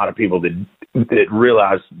also a lot of people that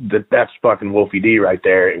realize that that's fucking Wolfie D right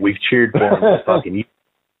there, and we've cheered for him for fucking years.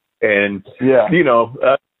 And, you know,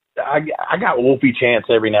 I got Wolfie chants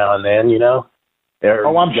every now and then, you know.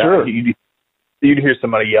 I'm sure. You'd hear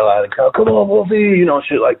somebody yell out and go, come on, Wolfie, you know,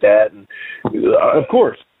 shit like that. And of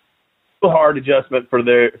course. It's a hard adjustment for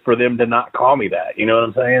them to not call me that, you know what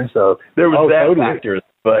I'm saying? So there was that factor.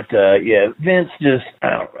 But, Vince just, I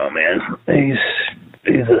don't know, man.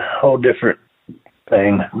 He's a whole different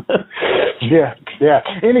thing. Yeah.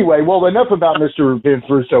 Anyway, well, enough about Mr. Vince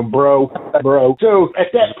Russo, bro. So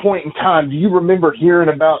at that point in time, do you remember hearing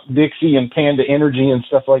about Dixie and Panda Energy and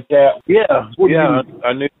stuff like that? Yeah.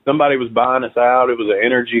 I knew somebody was buying us out. It was an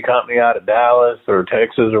energy company out of Dallas or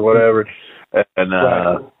Texas or whatever.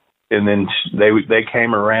 And then they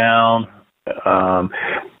came around. And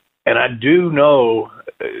I do know,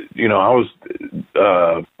 you know, I was,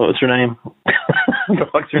 what's her name?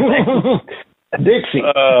 What's her name? Dixie.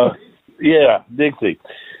 Dixie.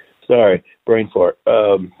 Sorry, brain fart.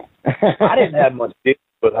 I didn't have much deal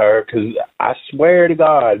with her because I swear to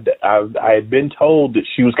God, I had been told that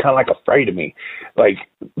she was kind of like afraid of me, like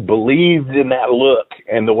believed in that look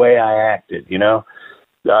and the way I acted, you know.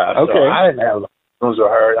 So I didn't have problems with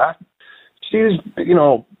her. She was, you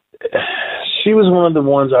know, she was one of the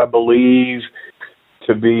ones I believe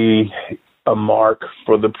to be a mark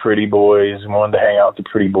for the pretty boys and wanted to hang out with the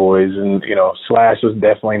pretty boys. And, you know, Slash was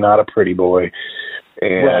definitely not a pretty boy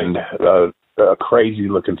and a crazy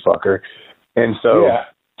looking fucker. And so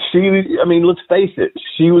she, I mean, let's face it,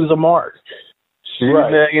 she was a mark. She's,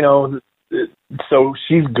 you know, so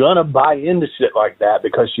she's going to buy into shit like that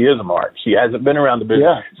because she is a mark. She hasn't been around the business.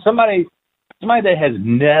 Yeah. Somebody that has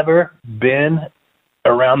never been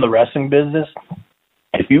around the wrestling business,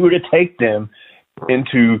 if you were to take them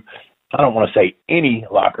into, I don't want to say any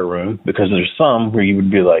locker room because there's some where you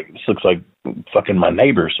would be like, this looks like fucking my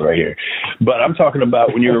neighbors right here. But I'm talking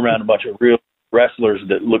about when you're around a bunch of real wrestlers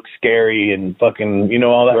that look scary and fucking, you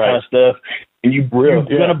know, all that kind of stuff. And you're going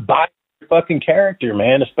to buy their fucking character,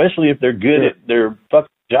 man, especially if they're good at their fucking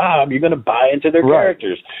job. You're going to buy into their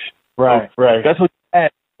characters. Right. That's what you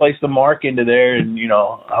had. Place the mark into there, and you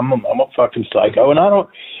know I'm a fucking psycho, and I don't,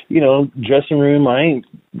 you know, dressing room, I ain't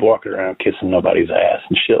walking around kissing nobody's ass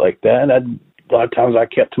and shit like that. A lot of times I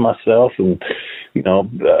kept to myself, and you know,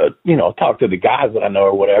 talk to the guys that I know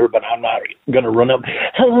or whatever. But I'm not gonna run up,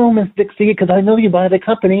 hello, Miss Dixie, because I know you buy the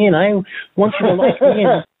company, and I want you to like me.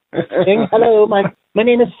 And hello, my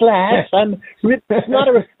name is Slash. This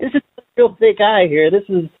is a real thick guy here. This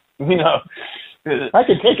is, you know. I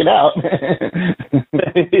can take it out.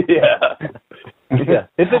 Yeah.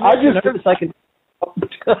 If it makes nervous, I can.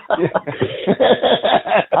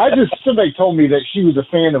 Somebody told me that she was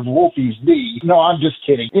a fan of Wolfie's D. No, I'm just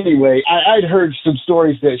kidding. Anyway, I'd heard some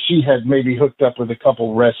stories that she had maybe hooked up with a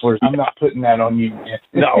couple wrestlers. I'm not putting that on you.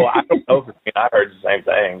 No, I don't know. I heard the same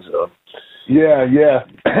thing. So. Yeah.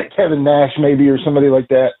 Kevin Nash maybe or somebody like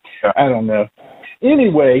that. I don't know.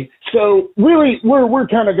 Anyway, so really, we're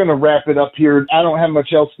kind of going to wrap it up here. I don't have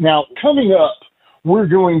much else. Now, coming up, we're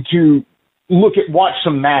going to watch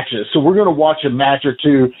some matches. So we're going to watch a match or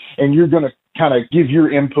two, and you're going to kind of give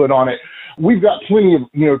your input on it. We've got plenty of,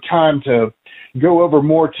 you know, time to go over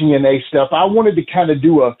more TNA stuff. I wanted to kind of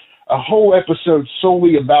do a whole episode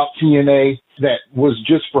solely about TNA that was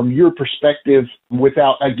just from your perspective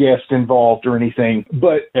without a guest involved or anything.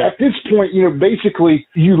 But at this point, basically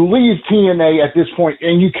you leave TNA at this point,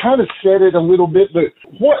 and you kind of said it a little bit, but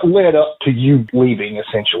what led up to you leaving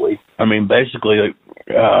essentially? I mean, basically,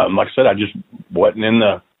 like I said, I just wasn't in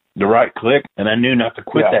the right clique, and I knew not to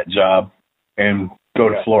quit that job and go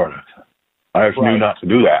to Florida. I just knew not to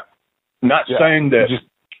do that. Not saying that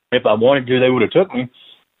if I wanted to, they would have took me.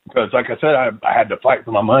 Because, like I said, I had to fight for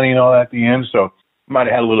my money and all that at the end, so might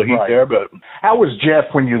have had a little heat there. But how was Jeff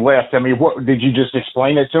when you left? I mean, what did you just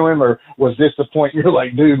explain it to him, or was this the point you're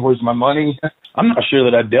like, dude, where's my money? I'm not sure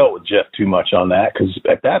that I dealt with Jeff too much on that, because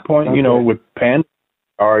at that point, with Pan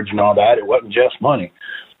charge and all that, it wasn't Jeff's money.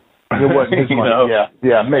 It wasn't his money.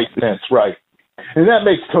 Yeah, makes sense, right? And that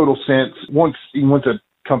makes total sense once a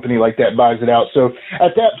company like that buys it out. So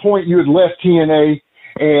at that point, you had left TNA.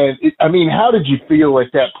 And how did you feel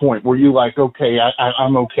at that point? Were you like, okay,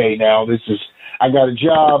 I'm okay now. I got a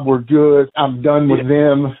job. We're good. I'm done with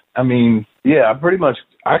them. I pretty much.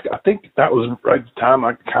 I think that was right the time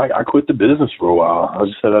I quit the business for a while. I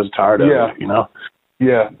just said I was tired of it, and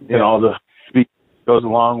all the speak goes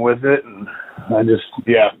along with it. And I just,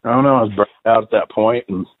 I don't know. I was burnt out at that point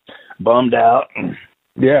and bummed out. And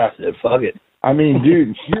I said, fuck it.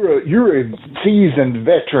 Dude, you're a seasoned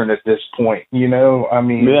veteran at this point,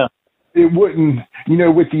 It wouldn't,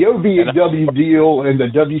 with the OVW deal and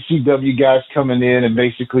the WCW guys coming in and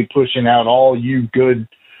basically pushing out all you good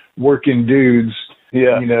working dudes,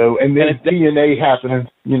 and then TNA happening,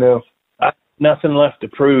 Nothing left to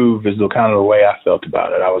prove is the kind of the way I felt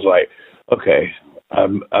about it. I was like, okay,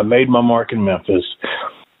 I made my mark in Memphis.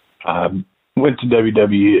 I went to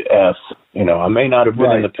WWF. I may not have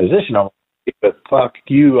been in the position I was, but fuck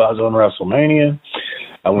you, I was on WrestleMania.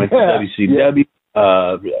 I went to WCW.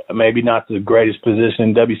 Maybe not the greatest position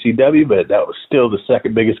in WCW, but that was still the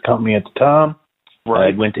second biggest company at the time.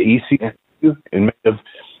 I went to ECW and made a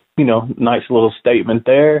nice little statement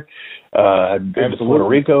there. I'd been to Puerto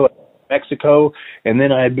Rico, Mexico, and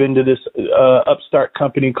then I had been to this upstart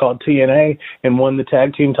company called TNA and won the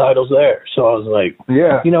tag team titles there. So I was like,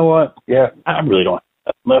 you know what? I really don't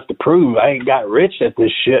have left to prove. I ain't got rich at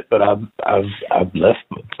this shit, but I've left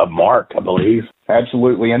a mark, I believe.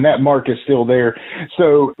 Absolutely, and that mark is still there.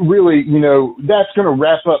 So really, that's going to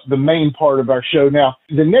wrap up the main part of our show. Now,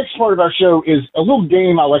 the next part of our show is a little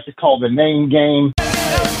game I like to call the name game.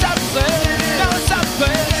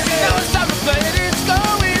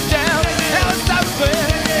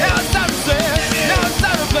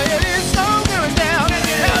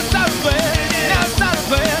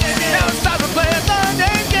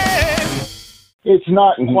 It's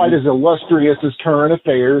not quite as illustrious as current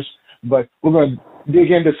affairs, but we're going to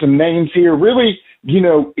dig into some names here. Really,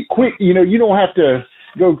 quick, you don't have to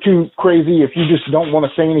go too crazy. If you just don't want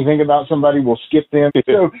to say anything about somebody, we'll skip them.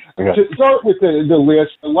 So to start with the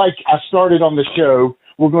list, like I started on the show,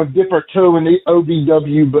 we're going to dip our toe in the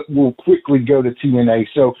OVW, but we'll quickly go to TNA.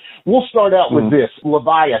 So we'll start out with this,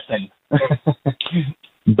 Leviathan.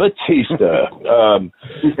 Batista.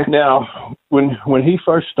 Now, when he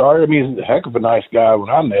first started, he's a heck of a nice guy when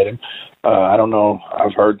I met him. I don't know.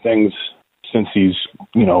 I've heard things since he's,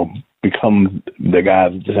 become the guy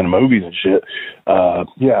that's in movies and shit.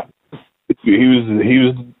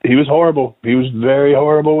 He was horrible. He was very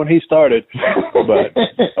horrible when he started, but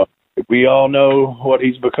we all know what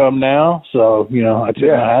he's become now. So I tip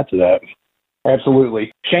my hat to that.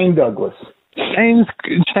 Absolutely. Shane Douglas.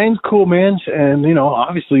 Shane's cool, man, and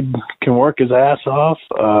obviously can work his ass off.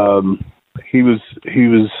 He was.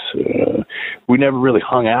 We never really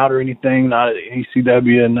hung out or anything, not at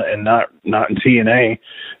ECW and not in TNA.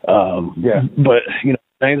 But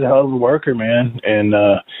Shane's a hell of a worker, man, and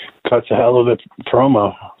cuts a hell of a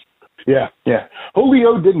promo. Yeah.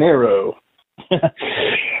 Julio De Niro.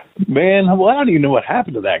 Man, well, I don't even know what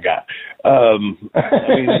happened to that guy.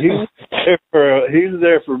 He was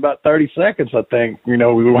there for about 30 seconds, I think. We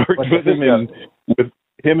worked with him, and with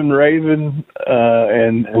him and Raven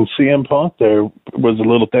and CM Punk, there was a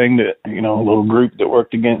little thing that, a little group that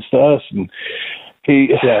worked against us, and he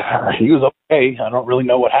was okay. I don't really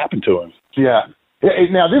know what happened to him. Yeah.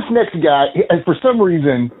 Now, this next guy, for some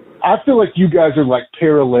reason, I feel like you guys are like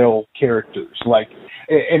parallel characters.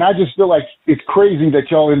 And I just feel like it's crazy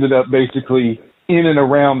that y'all ended up basically in and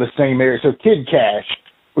around the same area. So Kid Cash,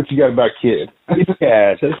 what you got about Kid? Kid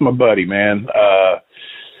Cash, that's my buddy, man.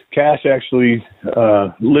 Cash actually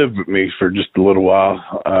lived with me for just a little while.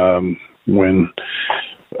 When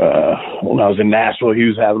I was in Nashville, he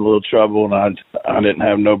was having a little trouble, and I didn't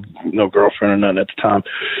have no girlfriend or nothing at the time.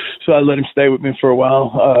 So I let him stay with me for a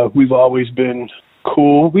while. We've always been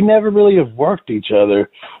cool. We never really have worked each other.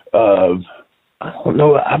 I don't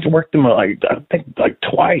know. I've worked him I think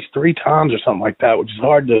twice, 3 times or something like that, which is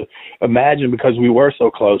hard to imagine because we were so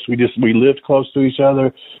close. We lived close to each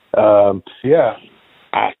other.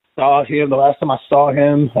 I saw him the last time I saw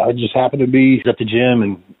him. I just happened to be at the gym,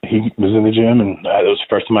 and he was in the gym, and it was the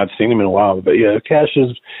first time I'd seen him in a while. But yeah, Cash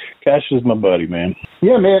is my buddy, man.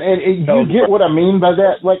 Yeah, man, and you get what I mean by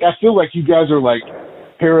that. Like, I feel like you guys are like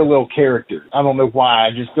parallel characters. I don't know why.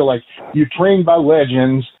 I just feel like you're trained by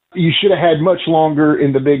legends. You should have had much longer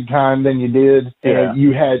in the big time than you did. Yeah. And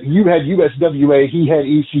you had USWA, he had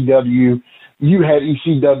ECW. You had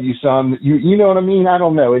ECW some. You know what I mean? I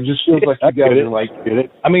don't know. It just feels like you guys are like.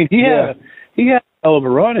 I mean, he had a hell of a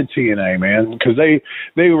run in TNA, man, because they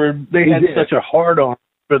had such a hard on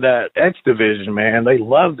for that X division, man. They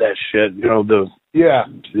loved that shit. You know the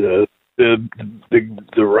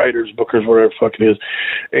writers, bookers, whatever the fuck it is,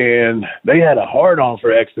 and they had a hard on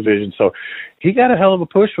for X division. So he got a hell of a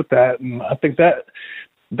push with that, and I think that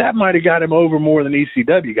might have got him over more than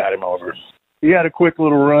ECW got him over. He had a quick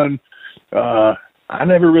little run. I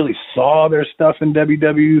never really saw their stuff in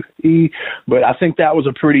WWE, but I think that was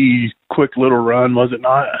a pretty quick little run, was it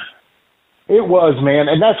not? It was, man,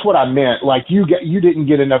 and that's what I meant. Like, you didn't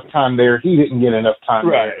get enough time there. He didn't get enough time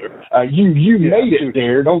right. there. You made it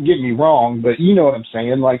there. Don't get me wrong, but you know what I'm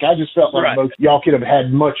saying. Like, I just felt like most y'all could have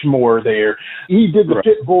had much more there. He did the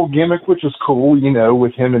Pitbull gimmick, which was cool, you know,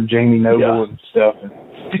 with him and Jamie Noble and stuff.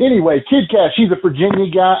 Anyway, Kid Cash, he's a Virginia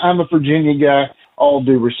guy. I'm a Virginia guy. All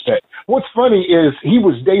due respect. What's funny is he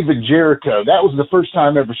was David Jericho. That was the first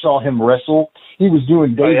time I ever saw him wrestle. He was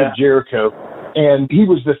doing David Jericho, and he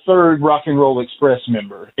was the 3rd Rock and Roll Express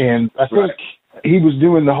member. And I think he was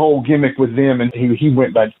doing the whole gimmick with them, and he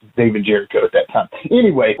went by David Jericho at that time.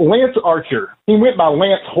 Anyway, Lance Archer. He went by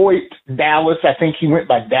Lance Hoyt Dallas. I think he went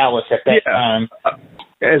by Dallas at that time.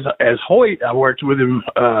 As Hoyt, I worked with him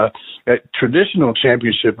at Traditional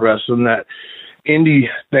Championship Wrestling, that indie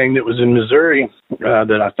thing that was in Missouri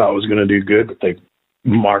that I thought was going to do good, but they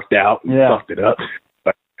marked out and fucked it up.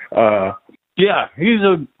 But, he's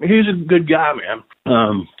a good guy, man.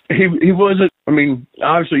 He wasn't. I mean,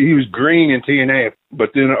 obviously he was green in TNA, but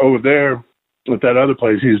then over there at that other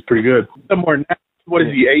place, he was pretty good. Somewhere now, what is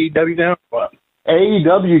he? AEW now? What?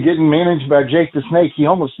 AEW getting managed by Jake the Snake. He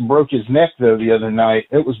almost broke his neck though the other night.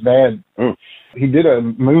 It was bad. He did a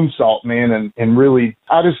moonsault, man, and really,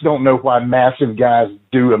 I just don't know why massive guys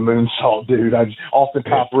do a moonsault, dude. Off the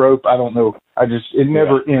top rope, I don't know. It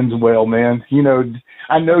never ends well, man. You know,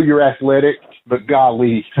 I know you're athletic, but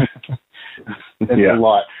golly, that's a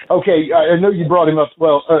lot. Okay, I know you brought him up.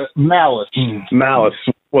 Well, Malice. Malice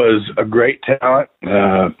was a great talent.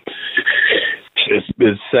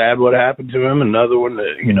 It's sad what happened to him. Another one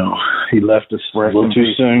that, you know, he left us a little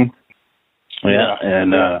too soon. Yeah,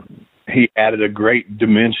 and he added a great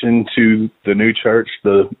dimension to the new church,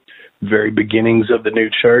 the very beginnings of the new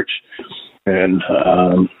church. And,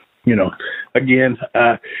 you know, again,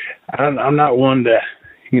 I'm not one to,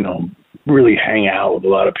 you know, really hang out with a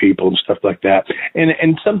lot of people and stuff like that.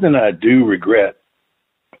 And something that I do regret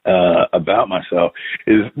about myself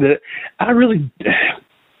is that I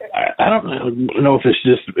don't know if it's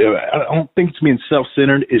just, I don't think it's being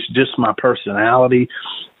self-centered. It's just my personality,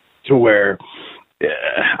 to where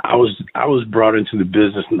I was brought into the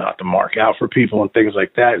business not to mark out for people and things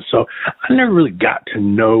like that. So I never really got to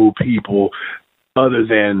know people other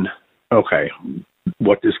than, okay,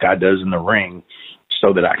 what this guy does in the ring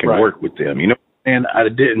so that I can work with them, you know? And I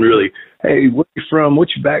didn't really, hey, where you from?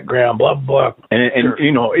 What's your background? Blah, blah, blah. And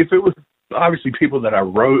you know, if it was obviously people that I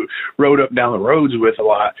rode up down the roads with a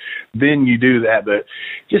lot, then you do that. But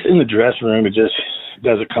just in the dressing room, it just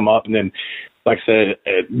doesn't come up. And then, like I said,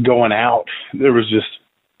 going out, there was just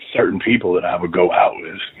certain people that I would go out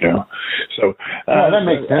with, you know. So that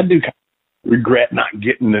makes sense. I do kind of regret not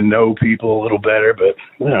getting to know people a little better, but,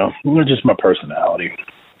 you know, it's just my personality.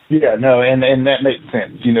 Yeah, no, and that makes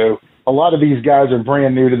sense. You know, a lot of these guys are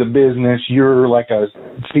brand new to the business. You're like a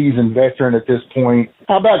seasoned veteran at this point.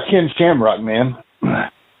 How about Ken Shamrock, man?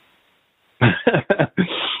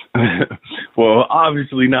 Well,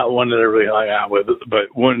 obviously not one that I really hung out with,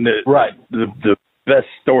 but one that the best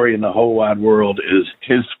story in the whole wide world is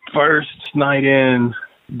his first night in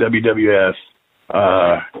WWF.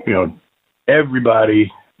 You know,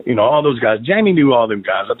 everybody, you know, all those guys. Jamie knew all them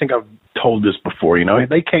guys. I think I've told this before. You know,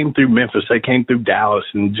 they came through Memphis, they came through Dallas,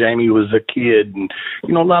 and Jamie was a kid, and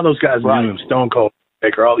you know, a lot of those guys knew him. Stone Cold,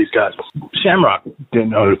 Baker, all these guys. Shamrock didn't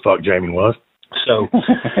know who the fuck Jamie was. So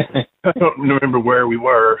I don't remember where we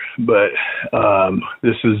were, but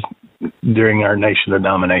this is during our Nation of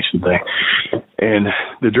Domination thing. And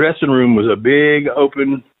the dressing room was a big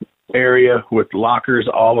open area with lockers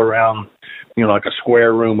all around, like a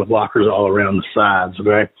square room with lockers all around the sides,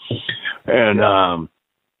 okay? And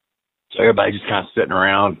so everybody just kind of sitting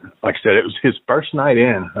around. Like I said, it was his first night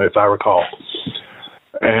in, if I recall.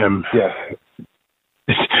 And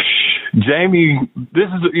Jamie, this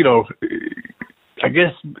is, I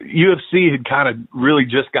guess UFC had kind of really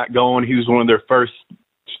just got going. He was one of their first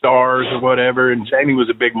stars or whatever, and Jamie was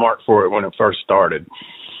a big mark for it when it first started.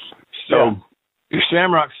 So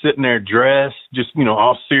Shamrock's sitting there dressed, just,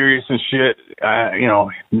 all serious and shit.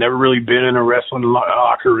 Never really been in a wrestling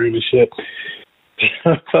locker room and shit.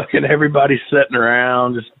 Fucking everybody's sitting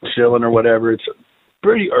around, just chilling or whatever. It's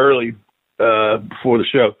pretty early before the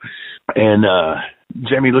show. And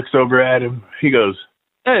Jamie looks over at him. He goes,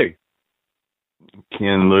 "Hey."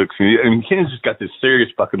 Ken looks, and Ken's just got this serious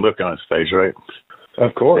fucking look on his face, right?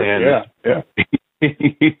 Of course, and,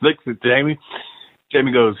 he looks at Jamie.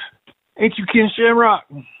 Jamie goes, "Ain't you Ken Shamrock?"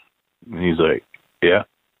 And he's like, "Yeah."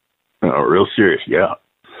 "Oh, real serious, yeah."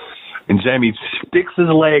 And Jamie sticks his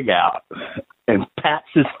leg out and pats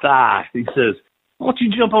his thigh. He says, "Why don't you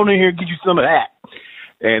jump on in here and get you some of that?"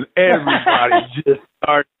 And everybody just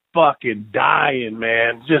starts fucking dying,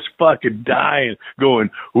 man. Just fucking dying, going,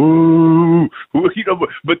 "Ooh,"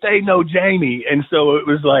 but they know Jamie. And so it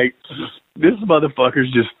was like, this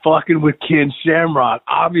motherfucker's just fucking with Ken Shamrock.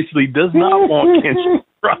 Obviously does not want Ken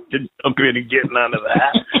Shamrock to jump in and get none of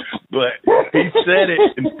that. But he said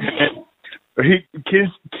it, and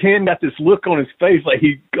Ken got this look on his face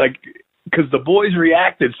because the boys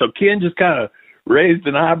reacted. So Ken just kind of raised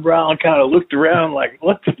an eyebrow and kind of looked around like,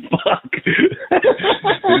 what the fuck?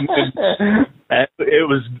 and it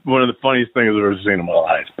was one of the funniest things I've ever seen in my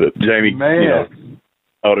life. But Jamie,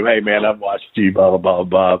 told him, "Hey, man, I've watched you, blah, blah, blah,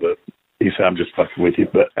 blah." But he said, "I'm just fucking with you."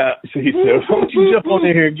 But so he said, "Why don't you jump on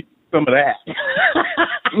in here and get some of that?"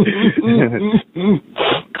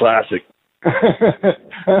 Classic.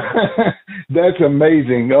 That's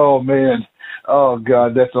amazing. Oh, man. Oh,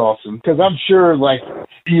 God, that's awesome. Because I'm sure, I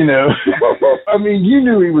mean, you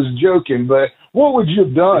knew he was joking, but what would you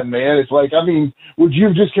have done, man? It's like, I mean, would you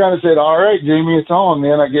have just kind of said, "All right, Jamie, it's on,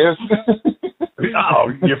 man, I guess"?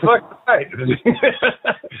 Oh, you're fucking right.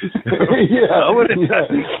 I would have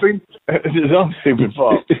his own stupid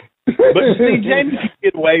fault. But see, Jamie can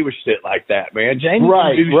get away with shit like that, man. Jamie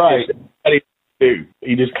can do shit that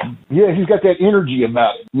he just... Yeah, he's got that energy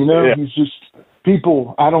about it, Yeah. He's just...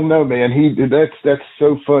 People, I don't know, man. That's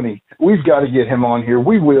so funny. We've got to get him on here.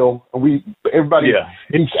 We will. Everybody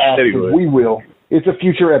keeps asking. We will. It's a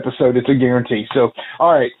future episode. It's a guarantee. So,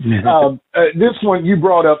 all right. This one you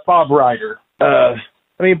brought up, Bob Ryder. I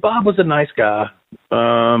mean, Bob was a nice guy.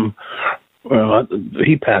 Well,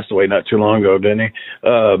 he passed away not too long ago, didn't he?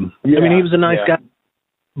 I mean, he was a nice guy,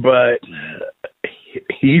 but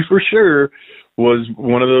he for sure was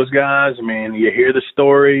one of those guys. I mean, you hear the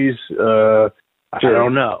stories. I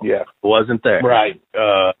don't know. Yeah. Wasn't there. Right.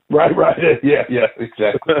 Right. Yeah,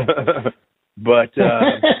 exactly. But,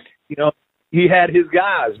 he had his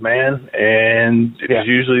guys, man. And it was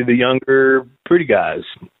usually the younger, pretty guys.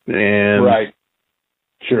 And, right.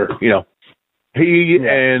 Sure. He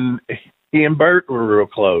and Bert were real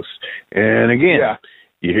close. And again,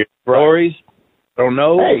 you hear stories. I don't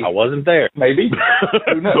know. Hey, I wasn't there. Maybe.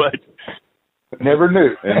 Who knows? But never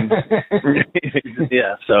knew. And,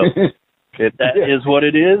 so... That is what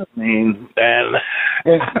it is. I mean, and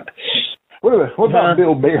what about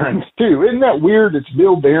Bill Behrens too? Isn't that weird? It's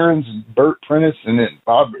Bill Behrens and Bert Prentice and then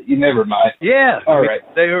Bob. You never mind. Yeah. All right.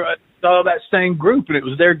 They were all that same group, and it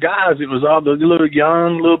was their guys. It was all the little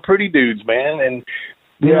young, little pretty dudes, man. And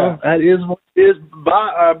that is what it is.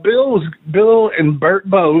 Bill and Bert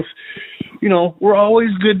both. Were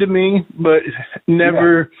always good to me, but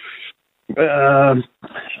never. Yeah.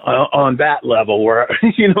 On that level where,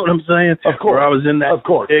 you know what I'm saying? Of course. Where I was in that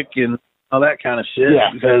pick and all that kind of shit.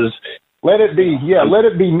 Yeah. Because let it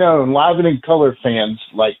be known, Live and in Color fans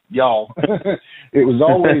like y'all, it was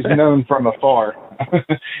always known from afar.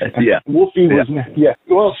 Wolfie was,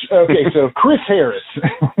 Well, okay, so Chris Harris.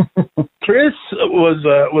 Chris was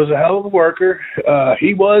a hell of a worker.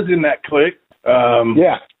 He was in that clique.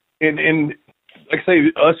 And like I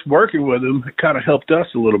say, us working with them kind of helped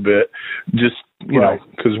us a little bit, just,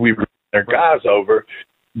 because we were their guys over,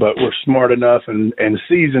 but we're smart enough and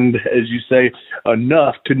seasoned, as you say,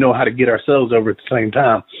 enough to know how to get ourselves over at the same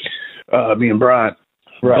time, me and Brian.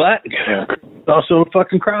 Right. But also a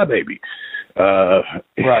fucking crybaby.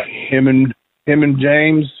 Him and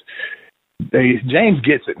James, James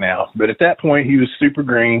gets it now, but at that point he was super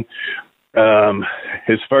green.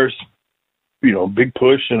 His first, big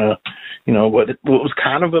push in a, what was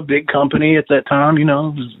kind of a big company at that time, it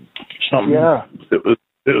was something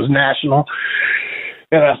it was national.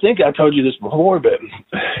 And I think I told you this before, but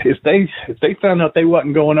if they found out they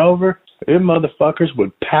wasn't going over, them motherfuckers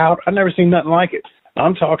would pout. I've never seen nothing like it.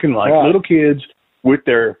 I'm talking like little kids with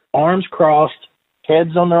their arms crossed,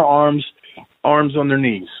 heads on their arms on their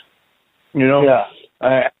knees. I'm not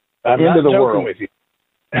joking world with you.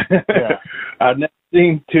 I've never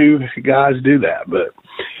seen two guys do that, but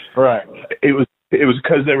it was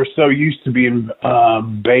because they were so used to being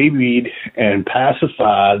babied and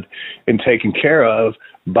pacified and taken care of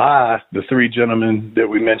by the three gentlemen that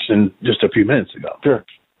we mentioned just a few minutes ago. Sure.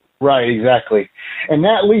 Right, exactly. And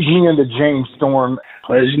that leads me into James Storm.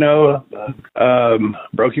 As you know,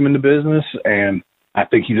 broke him into business, and I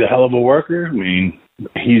think he's a hell of a worker. I mean,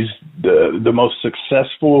 he's the most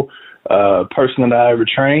successful person that I ever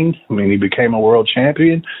trained. I mean, he became a world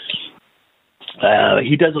champion.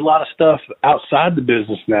 He does a lot of stuff outside the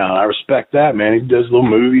business now. I respect that, man. He does little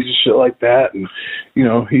movies and shit like that, and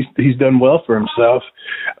he's done well for himself.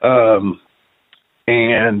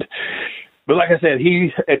 But like I said,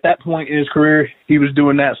 he at that point in his career, he was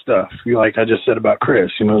doing that stuff. Like I just said about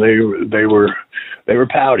Chris, they were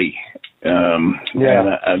pouty.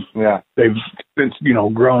 They've since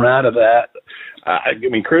grown out of that. I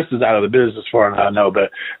mean, Chris is out of the business as far as I know,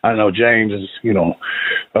 but I know James is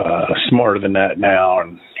smarter than that now,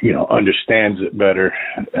 and understands it better.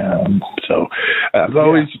 So I've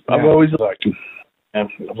always liked him. I've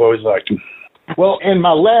always liked him. Well, and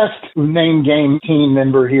my last name game team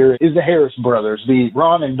member here is the Harris brothers, the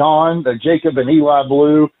Ron and Don, the Jacob and Eli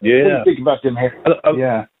Blue. Yeah. What do you think about them, Harris?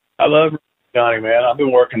 I love Johnny, man. I've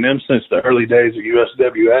been working them since the early days of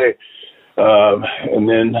USWA, and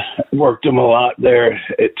then worked them a lot there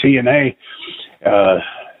at TNA.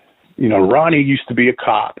 Ronnie used to be a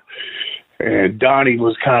cop, and Donnie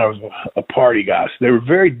was kind of a party guy. So they were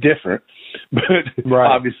very different, but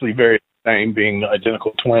obviously very same, being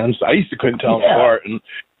identical twins. I used to couldn't tell them apart, and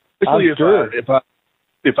especially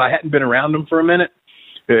if I hadn't been around them for a minute.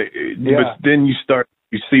 But then you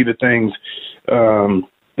see the things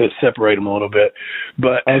that separate them a little bit.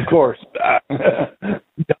 But of course,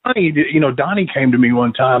 Donnie came to me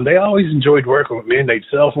one time. They always enjoyed working with me, and they'd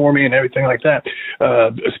sell for me and everything like that,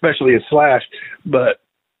 especially at Slash. But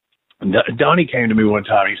Donnie came to me one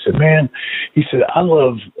time. He said, "Man," he said, "I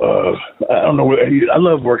love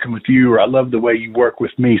working with you, or I love the way you work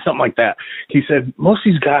with me," something like that. He said, "Most of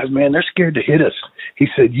these guys, man, they're scared to hit us." He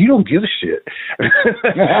said, "You don't give a shit."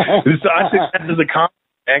 So I think that is a compliment,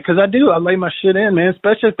 because I do. I lay my shit in, man,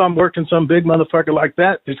 especially if I'm working some big motherfucker like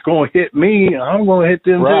that that's going to hit me. I'm going to hit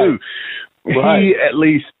them too. He at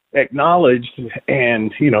least acknowledged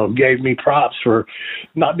and, gave me props for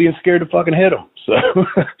not being scared to fucking hit them. So,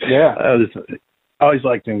 I always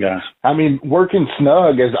liked them guys. I mean, working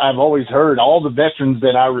snug, as I've always heard, all the veterans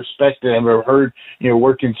that I respect and have heard,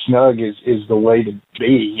 working snug is the way to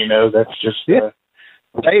be. That's just safe,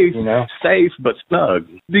 safe but snug.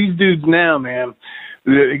 These dudes now, man,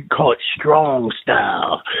 they call it strong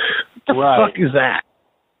style. What the fuck is that?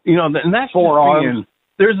 And that's forearms.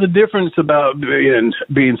 There's a difference about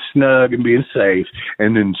being snug and being safe,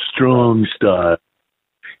 and then strong style.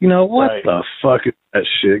 What the fuck is that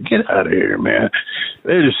shit? Get out of here, man.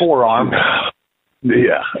 They're just forearms.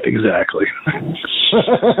 Yeah, exactly.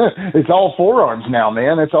 It's all forearms now,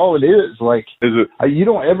 man. That's all it is. Like, you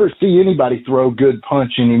don't ever see anybody throw a good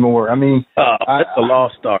punch anymore. I mean, that's a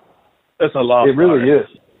lost art. That's a lost art. It really is.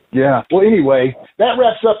 Yeah. Well, anyway, that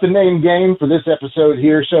wraps up the name game for this episode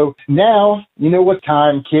here. So now, you know what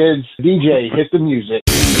time, kids. DJ, hit the music.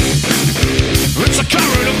 It's a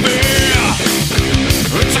current affair.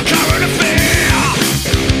 It's a current affair.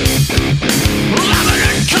 Love it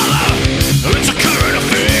in color. It's a current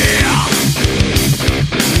affair.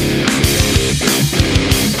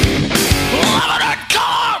 Love it in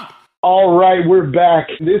color. All right, we're back.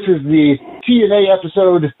 This is the TNA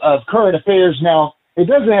episode of Current Affairs. Now, it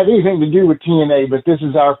doesn't have anything to do with TNA, but this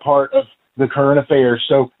is our part of the current affairs.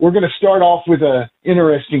 So we're going to start off with an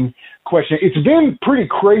interesting question. It's been pretty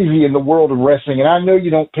crazy in the world of wrestling, and I know you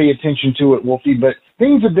don't pay attention to it, Wolfie, but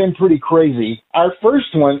things have been pretty crazy. Our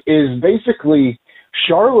first one is basically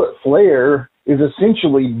Charlotte Flair is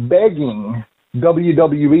essentially begging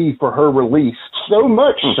WWE for her release, so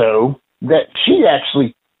much so that she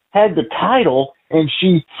actually had the title and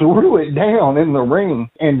she threw it down in the ring,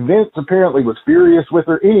 and Vince apparently was furious with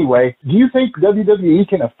her. Anyway, do you think WWE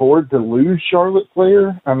can afford to lose Charlotte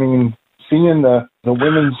Flair? I mean, seeing the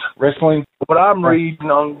women's wrestling. What I'm reading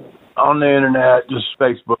on on the internet, just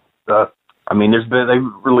Facebook stuff. I mean,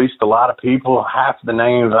 they've released a lot of people. Half the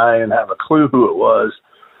names I didn't have a clue who it was.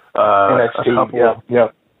 NXT, a couple yeah.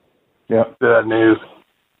 that I knew.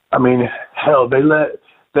 I mean, hell, they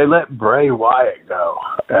let Bray Wyatt go.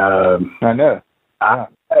 I know.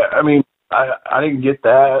 I mean, I didn't get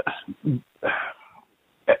that.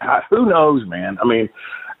 Who knows, man? I mean,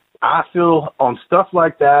 I feel on stuff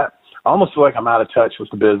like that, I almost feel like I'm out of touch with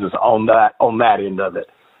the business on that end of it.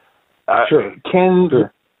 Sure. Can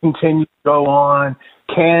continue to go on?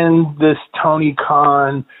 Can this Tony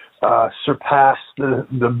Khan surpass the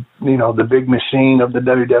big machine of the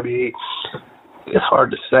WWE? It's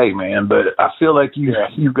hard to say, man, but I feel like you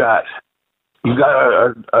got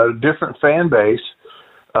a different fan base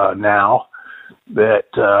now that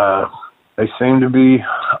they seem to be.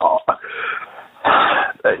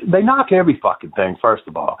 They knock every fucking thing, first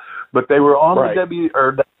of all, but they were on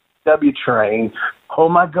the W train. Oh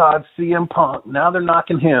my God, CM Punk! Now they're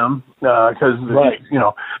knocking him because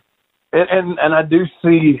and I do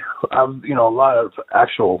see a lot of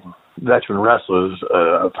actual veteran wrestlers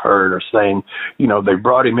I've heard are saying they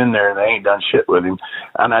brought him in there and they ain't done shit with him,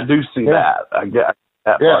 and I do see that. I get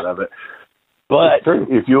that part of it. But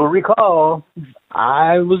if you'll recall,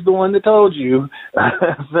 I was the one that told you.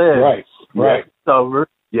 Right. So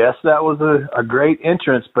yes, that was a great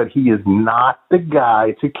entrance, but he is not the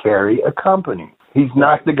guy to carry a company. He's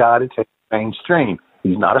not the guy to take mainstream.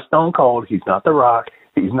 He's not a Stone Cold. He's not The Rock.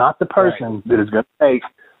 He's not the person that is going to make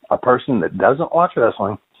a person that doesn't watch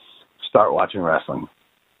wrestling start watching wrestling.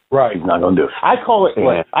 Right. He's not going to do it. I call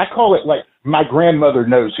it like my grandmother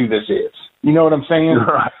knows who this is. You know what I'm saying?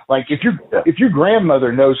 Right. Like if your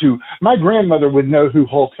grandmother knows who, my grandmother would know who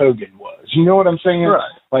Hulk Hogan was. You know what I'm saying?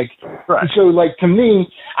 Right. So like to me,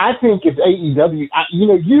 I think if AEW,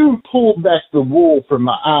 you pulled back the wool from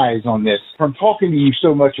my eyes on this from talking to you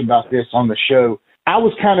so much about this on the show. I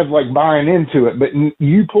was kind of like buying into it, but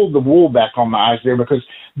you pulled the wool back on my eyes there because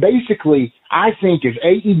basically I think if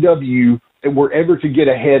AEW were ever to get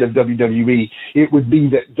ahead of WWE, it would be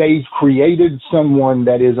that they've created someone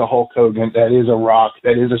that is a Hulk Hogan, that is a Rock,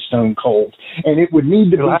 that is a Stone Cold. And it would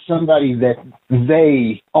need to be somebody that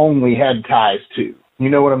they only had ties to. You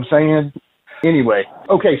know what I'm saying? Anyway,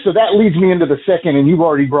 okay, so that leads me into the second, and you've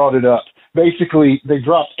already brought it up. Basically, they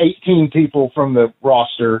dropped 18 people from the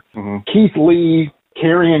roster. Mm-hmm. Keith Lee,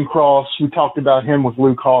 Karrion Kross, we talked about him with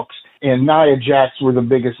Luke Hawx, and Nia Jax were the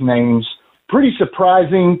biggest names. Pretty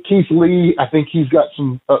surprising. Keith Lee, I think he's got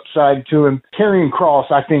some upside to him. Karrion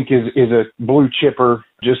Kross, I think, is a blue chipper,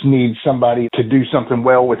 just needs somebody to do something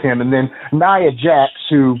well with him. And then Nia Jax,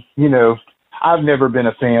 who, I've never been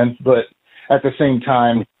a fan, but at the same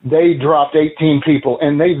time, they dropped 18 people,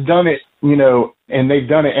 and they've done it, and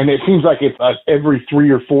it seems like it's every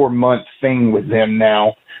 3 or 4 month thing with them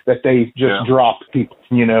now that they just drop people,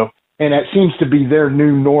 and that seems to be their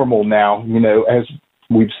new normal now, as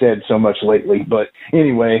we've said so much lately. But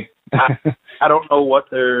anyway, I don't know what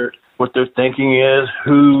their thinking is.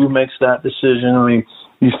 Who makes that decision? I mean,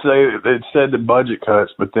 you say it said the budget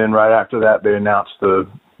cuts, but then right after that they announced the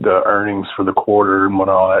earnings for the quarter and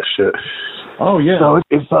all that shit. Oh yeah. So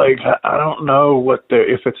it's like I don't know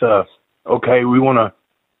if it's we want to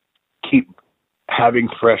keep having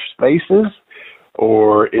fresh spaces,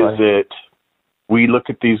 or is it we look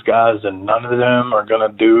at these guys and none of them are going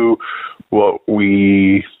to do what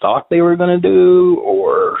we thought they were going to do,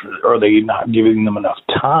 or are they not giving them enough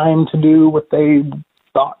time to do what they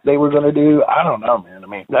thought they were going to do? I don't know, man. I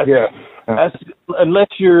mean, that's unless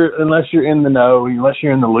you're in the know, unless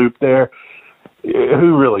you're in the loop there,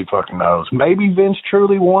 who really fucking knows? Maybe Vince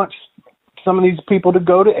truly wants some of these people to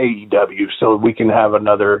go to AEW so we can have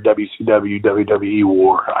another WCW, WWE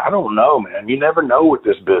war. I don't know, man. You never know with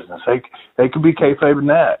this business. They could be kayfabing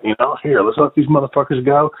that, Here, let's let these motherfuckers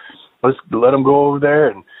go. Let's let them go over there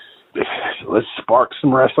and let's spark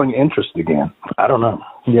some wrestling interest again. I don't know.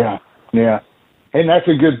 Yeah. And that's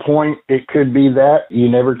a good point. It could be that. You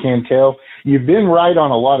never can tell. You've been right on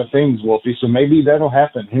a lot of things, Wolfie, so maybe that'll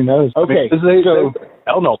happen. Who knows? Okay,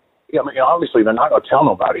 hell no. I mean, obviously, they're not going to tell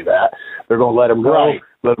nobody that. They're going to let them go,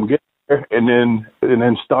 let them get there, and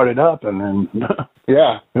then start it up, and then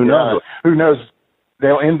who knows? Who knows?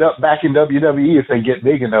 They'll end up back in WWE if they get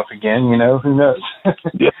big enough again. Who knows?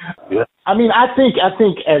 Yeah. I mean, I think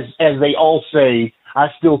as they all say, I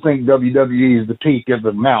still think WWE is the peak of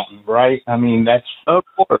the mountain, right? I mean, that's of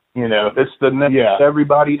course. It's the next.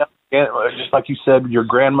 Everybody, just like you said, your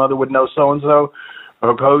grandmother would know so and so,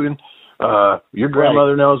 Hulk Hogan. Your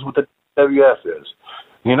grandmother knows what the WF is.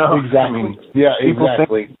 Exactly. I mean,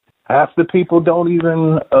 exactly. half the people don't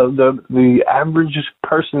even, the average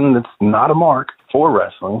person that's not a mark for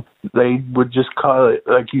wrestling, they would just call it,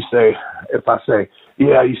 like you say, if I say,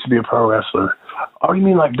 yeah, I used to be a pro wrestler. Oh, you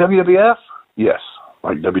mean like WWF? Yes,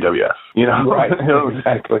 like WWF. You know? Right.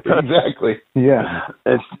 Exactly. Exactly. Yeah.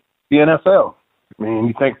 It's the NFL. I mean,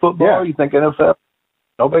 you think football, you think NFL.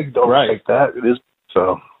 Nobody don't take that. It is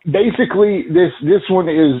so. Basically, this one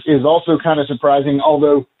is also kind of surprising,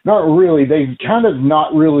 although not really. They've kind of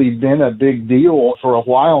not really been a big deal for a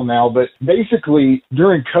while now, but basically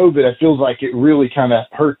during COVID, it feels like it really kind of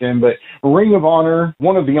hurt them. But Ring of Honor,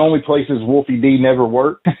 one of the only places Wolfie D never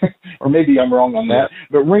worked, or maybe I'm wrong on that,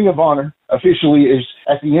 but Ring of Honor officially is,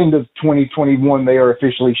 at the end of 2021, they are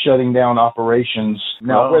officially shutting down operations.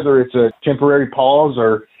 Now, whether it's a temporary pause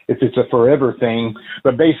or if it's a forever thing,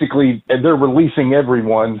 but basically they're releasing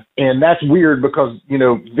everyone. And that's weird because, you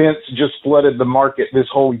know, Vince just flooded the market this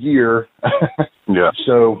whole year. Yeah.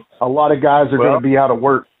 So a lot of guys are going to be out of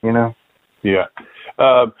work, you know? Yeah.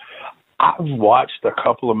 I've watched a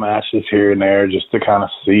couple of matches here and there just to kind of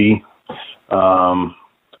see.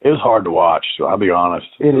 It was hard to watch, so I'll be honest.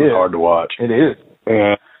 It was hard to watch. It is.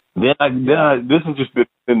 And then I this has just been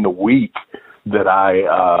in the week that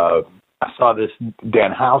I saw this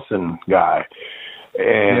Danhausen guy,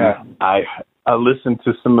 and I listened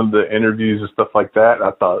to some of the interviews and stuff like that. And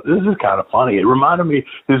I thought, this is kind of funny. It reminded me,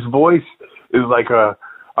 his voice is like a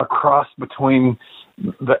cross between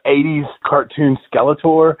the 80s cartoon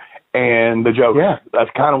Skeletor and the Joker. Yeah. That's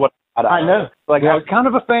kind of what I know. Like, I was kind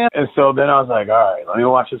of a fan. And so then I was like, all right, let me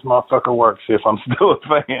watch this motherfucker work, see if I'm still a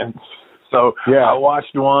fan. So I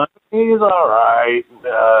watched one. He's all right.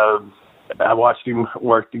 I watched him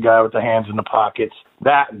work the guy with the hands in the pockets.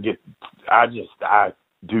 I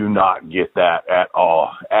do not get that at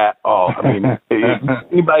all. At all. I mean,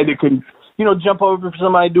 anybody that can, jump over for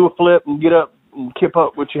somebody, do a flip, and get up and kip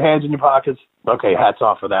up with your hands in your pockets, okay, hats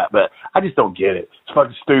off for that. But I just don't get it. It's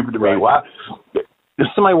fucking stupid to me. Why? If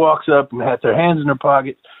somebody walks up and has their hands in their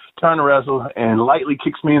pockets, trying to wrestle, and lightly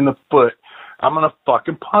kicks me in the foot, I'm going to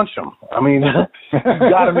fucking punch them. I mean,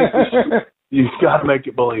 you've got to make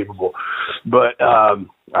it believable. But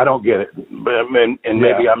I don't get it.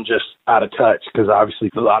 Maybe I'm just out of touch because obviously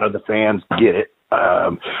a lot of the fans get it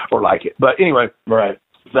or like it. But anyway,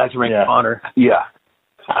 that's Ring of Honor. Yeah.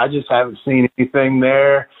 I just haven't seen anything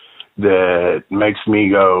there that makes me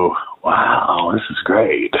go, wow, this is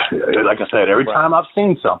great. Like I said, every time I've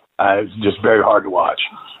seen something, it's just very hard to watch.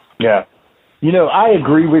 Yeah. I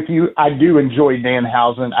agree with you. I do enjoy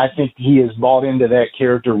Danhausen. I think he has bought into that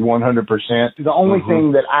character 100%. The only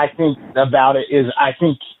thing that I think about it is I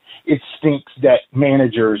think it stinks that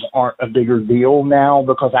managers aren't a bigger deal now,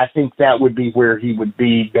 because I think that would be where he would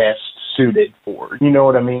be best suited for. You know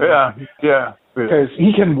what I mean? Yeah. Because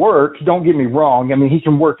he can work, don't get me wrong. I mean, he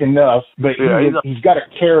can work enough, but he's got a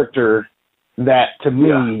character that, to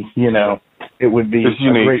me, it would be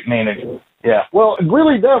a great manager. Yeah. Well,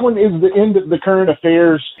 really, that one is the end of the current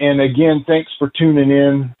affairs. And again, thanks for tuning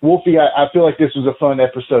in. Wolfie, I feel like this was a fun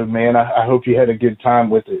episode, man. I hope you had a good time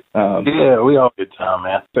with it. Yeah, we all had a good time,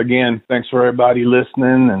 man. Again, thanks for everybody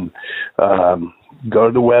listening. And go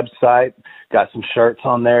to the website. Got some shirts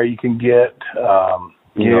on there you can get.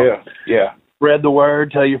 Spread the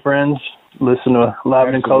word. Tell your friends. Listen to Live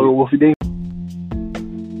and in Color with Wolfie D.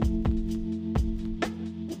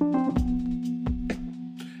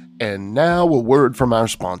 And now a word from our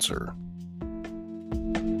sponsor.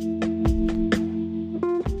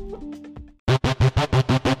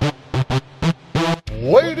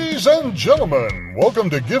 Ladies and gentlemen,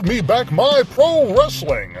 welcome to Give Me Back My Pro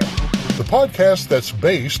Wrestling, the podcast that's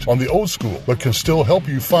based on the old school but can still help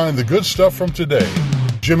you find the good stuff from today.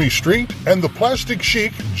 Jimmy Street and the Plastic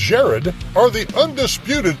Sheik, Jared, are the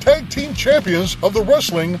undisputed tag team champions of the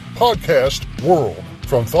wrestling podcast world.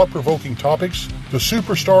 From thought-provoking topics to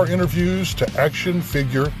superstar interviews to action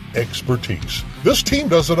figure expertise. This team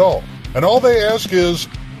does it all. And all they ask is,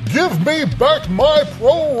 give me back my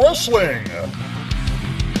pro wrestling!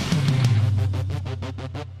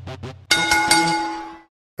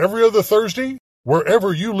 Every other Thursday,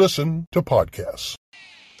 wherever you listen to podcasts.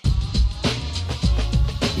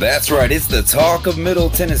 That's right, it's the Talk of Middle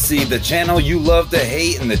Tennessee, the channel you love to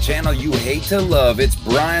hate and the channel you hate to love. It's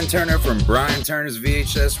Brian Turner from Brian Turner's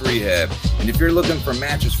VHS Rehab. And if you're looking for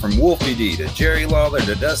matches from Wolfie D to Jerry Lawler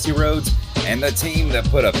to Dusty Rhodes and the team that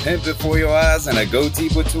put a pimp before your eyes and a goatee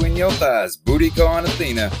between your thighs, Booty Call and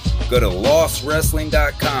Athena, go to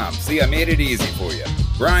lostwrestling.com. See, I made it easy for you.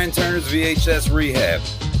 Brian Turner's VHS Rehab.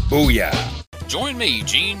 Booyah. Join me,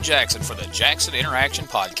 Gene Jackson, for the Jackson Interaction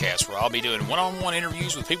Podcast, where I'll be doing one-on-one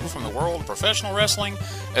interviews with people from the world of professional wrestling,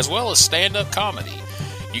 as well as stand-up comedy.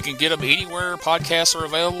 You can get them anywhere podcasts are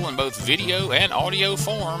available in both video and audio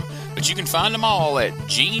form, but you can find them all at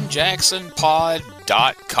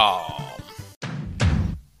GeneJacksonPod.com.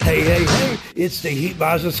 Hey, it's the Heat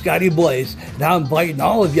Miser Scotty Blaze. Now I'm inviting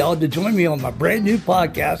all of y'all to join me on my brand new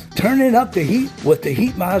podcast, Turning Up the Heat with the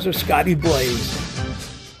Heat Miser Scotty Blaze.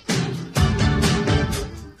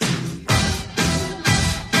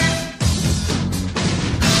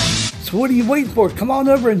 So what are you waiting for? Come on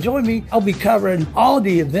over and join me. I'll be covering all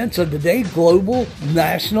the events of the day, global,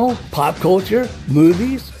 national, pop culture,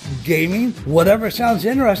 movies, gaming, whatever sounds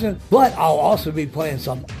interesting. But I'll also be playing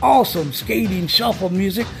some awesome skating shuffle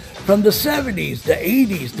music from the 70s, the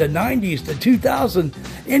 80s, the 90s, the 2000s.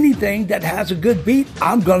 Anything that has a good beat,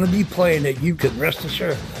 I'm going to be playing it. You can rest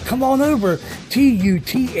assured. Come on over,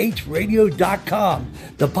 TUTHradio.com.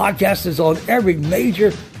 The podcast is on every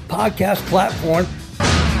major podcast platform.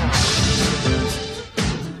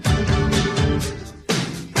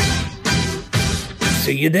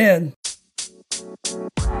 See you then.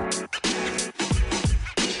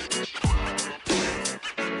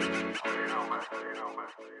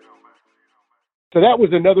 So that was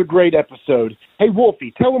another great episode. Hey,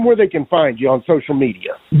 Wolfie, tell them where they can find you on social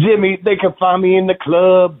media. Jimmy, they can find me in the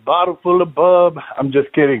club, bottle full of bub. I'm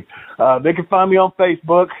just kidding. They can find me on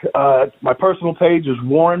Facebook. My personal page is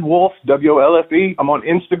Warren Wolf, WOLFE. I'm on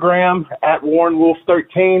Instagram at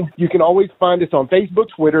WarrenWolf13. You can always find us on Facebook,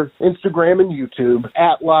 Twitter, Instagram, and YouTube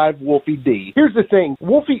at LiveWolfieD. Here's the thing.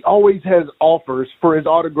 Wolfie always has offers for his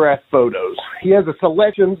autographed photos. He has a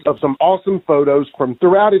selection of some awesome photos from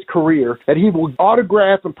throughout his career that he will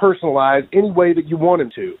autograph and personalize any way that you want him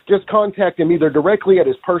to. Just contact him either directly at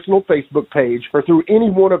his personal Facebook page or through any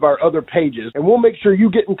one of our other pages, and we'll make sure you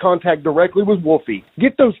get in contact directly with Wolfie.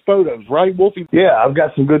 Get those photos, right, Wolfie? Yeah, I've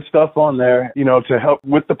got some good stuff on there, to help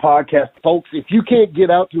with the podcast. Folks, if you can't get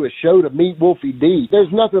out to a show to meet Wolfie D,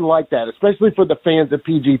 there's nothing like that, especially for the fans of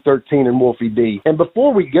PG-13 and Wolfie D. And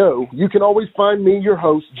before we go, you can always find me, your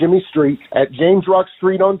host, Jimmy Street, at James Rock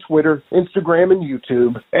Street on Twitter, Instagram, and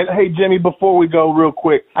YouTube. And hey, Jimmy, before we go real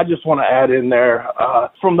quick, I just want to add in there,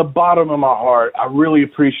 from the bottom of my heart, I really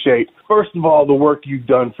appreciate, first of all, the work you've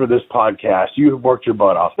done for this podcast. You have worked your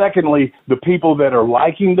butt off. Secondly, the people that are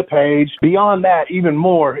liking the page. Beyond that, even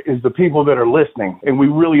more, is the people that are listening, and we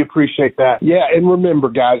really appreciate that. Yeah, and remember,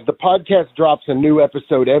 guys, the podcast drops a new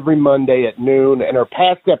episode every Monday at noon, and our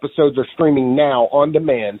past episodes are streaming now on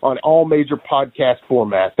demand on all major podcast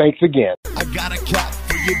formats. Thanks again. I got a cap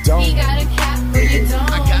for your dome. He got a cap for your dome.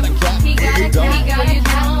 I got a cap for your dome. He got a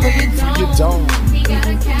cap for your dome. He got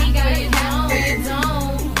a cap for your dome.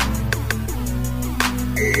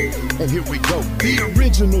 And here we go. The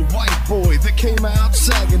original white boy that came out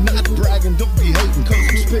sagging, not bragging, don't be hating, cause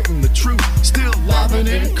I'm spitting the truth. Still live and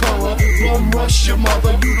in color. Bum rush your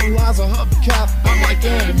mother, utilize a hubcap, unlike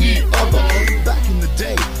any other. Back in the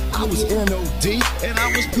day, I was NOD, and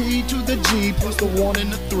I was P to the G, plus the 1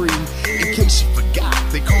 and the 3. In case you forgot,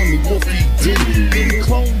 they call me Wolfie D. Been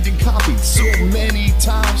cloned and copied so many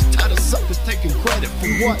times, tired of suckers taking credit for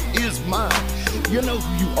what is mine. You know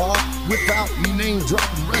who you are without me name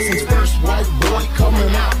dropping. Wrestling's first white boy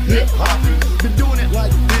coming out hip hopping. Been doing it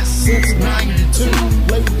like this since '92.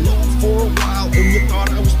 Laid low for a while and you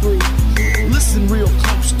thought I was through. Listen real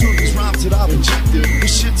close to these rhymes that I've injected.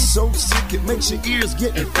 This shit's so sick it makes your ears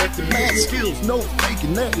get infected. Mad skills, no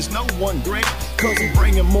faking, there is no one great. Cause I'm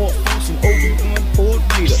bringing more folks than Obi-Wan or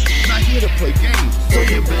Vader. Not here to play games, so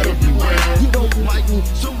you better beware. You don't like me,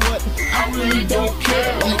 so what? I really don't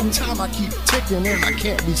care. Like time I keep ticking and I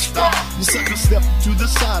can't be stopped. You sucker step to the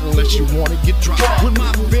side unless you wanna get dropped. When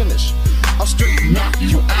I finish, I'll straight knock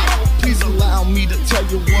you out. Please allow me to tell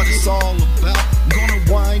you what it's all about. I'm gonna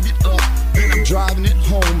wind it up, then I'm driving it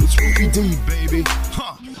home. It's Wolfie D, baby.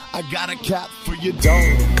 I got a cap for your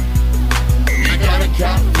dome. I got a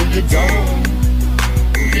cap for your dome.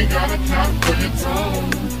 We got a cap for your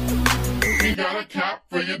dome. We got a cap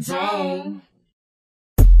for your dome.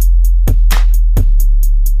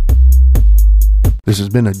 This has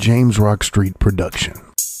been a James Rock Street production.